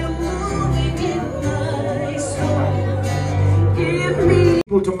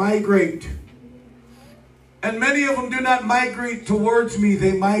 People to migrate. And many of them do not migrate towards me.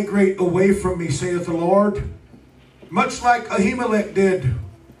 They migrate away from me, saith the Lord. Much like Ahimelech did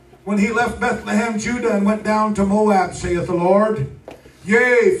when he left Bethlehem, Judah, and went down to Moab, saith the Lord.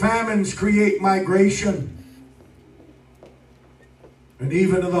 Yea, famines create migration. And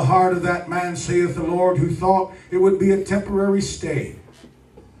even in the heart of that man, saith the Lord, who thought it would be a temporary stay,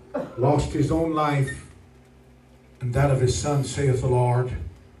 lost his own life and that of his son, saith the Lord.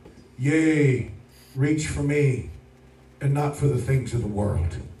 Yea, reach for me and not for the things of the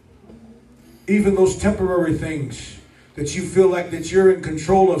world. Even those temporary things that you feel like that you're in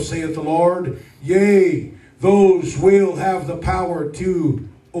control of, saith the Lord, yea, those will have the power to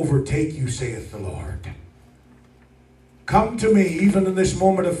overtake you, saith the Lord. Come to me, even in this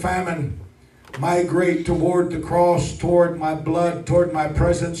moment of famine. Migrate toward the cross, toward my blood, toward my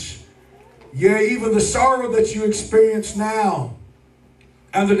presence. Yea, even the sorrow that you experience now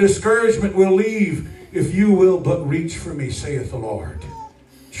and the discouragement will leave if you will but reach for me, saith the Lord.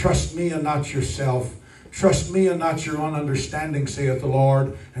 Trust me and not yourself. Trust me and not your own understanding, saith the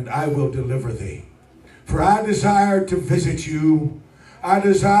Lord, and I will deliver thee. For I desire to visit you. I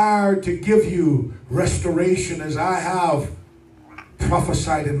desire to give you restoration as I have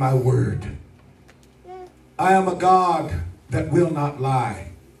prophesied in my word. I am a God that will not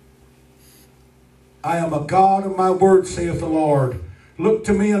lie. I am a God of my word, saith the Lord. Look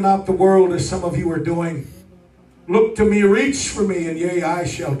to me and not the world, as some of you are doing. Look to me, reach for me, and yea, I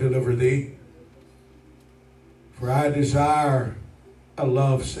shall deliver thee. For I desire a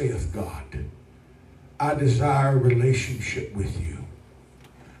love, saith God. I desire a relationship with you.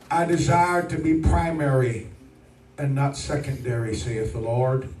 I desire to be primary and not secondary, saith the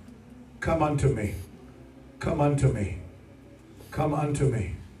Lord. Come unto me. Come unto me. Come unto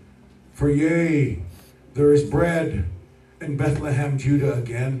me. For yea, there is bread in Bethlehem, Judah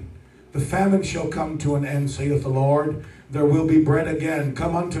again. The famine shall come to an end, saith the Lord. There will be bread again.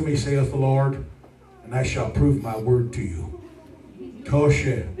 Come unto me, saith the Lord, and I shall prove my word to you.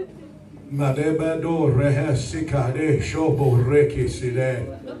 Toshe.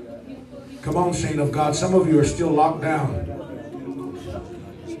 Come on, saint of God. Some of you are still locked down.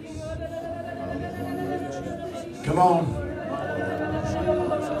 Come on.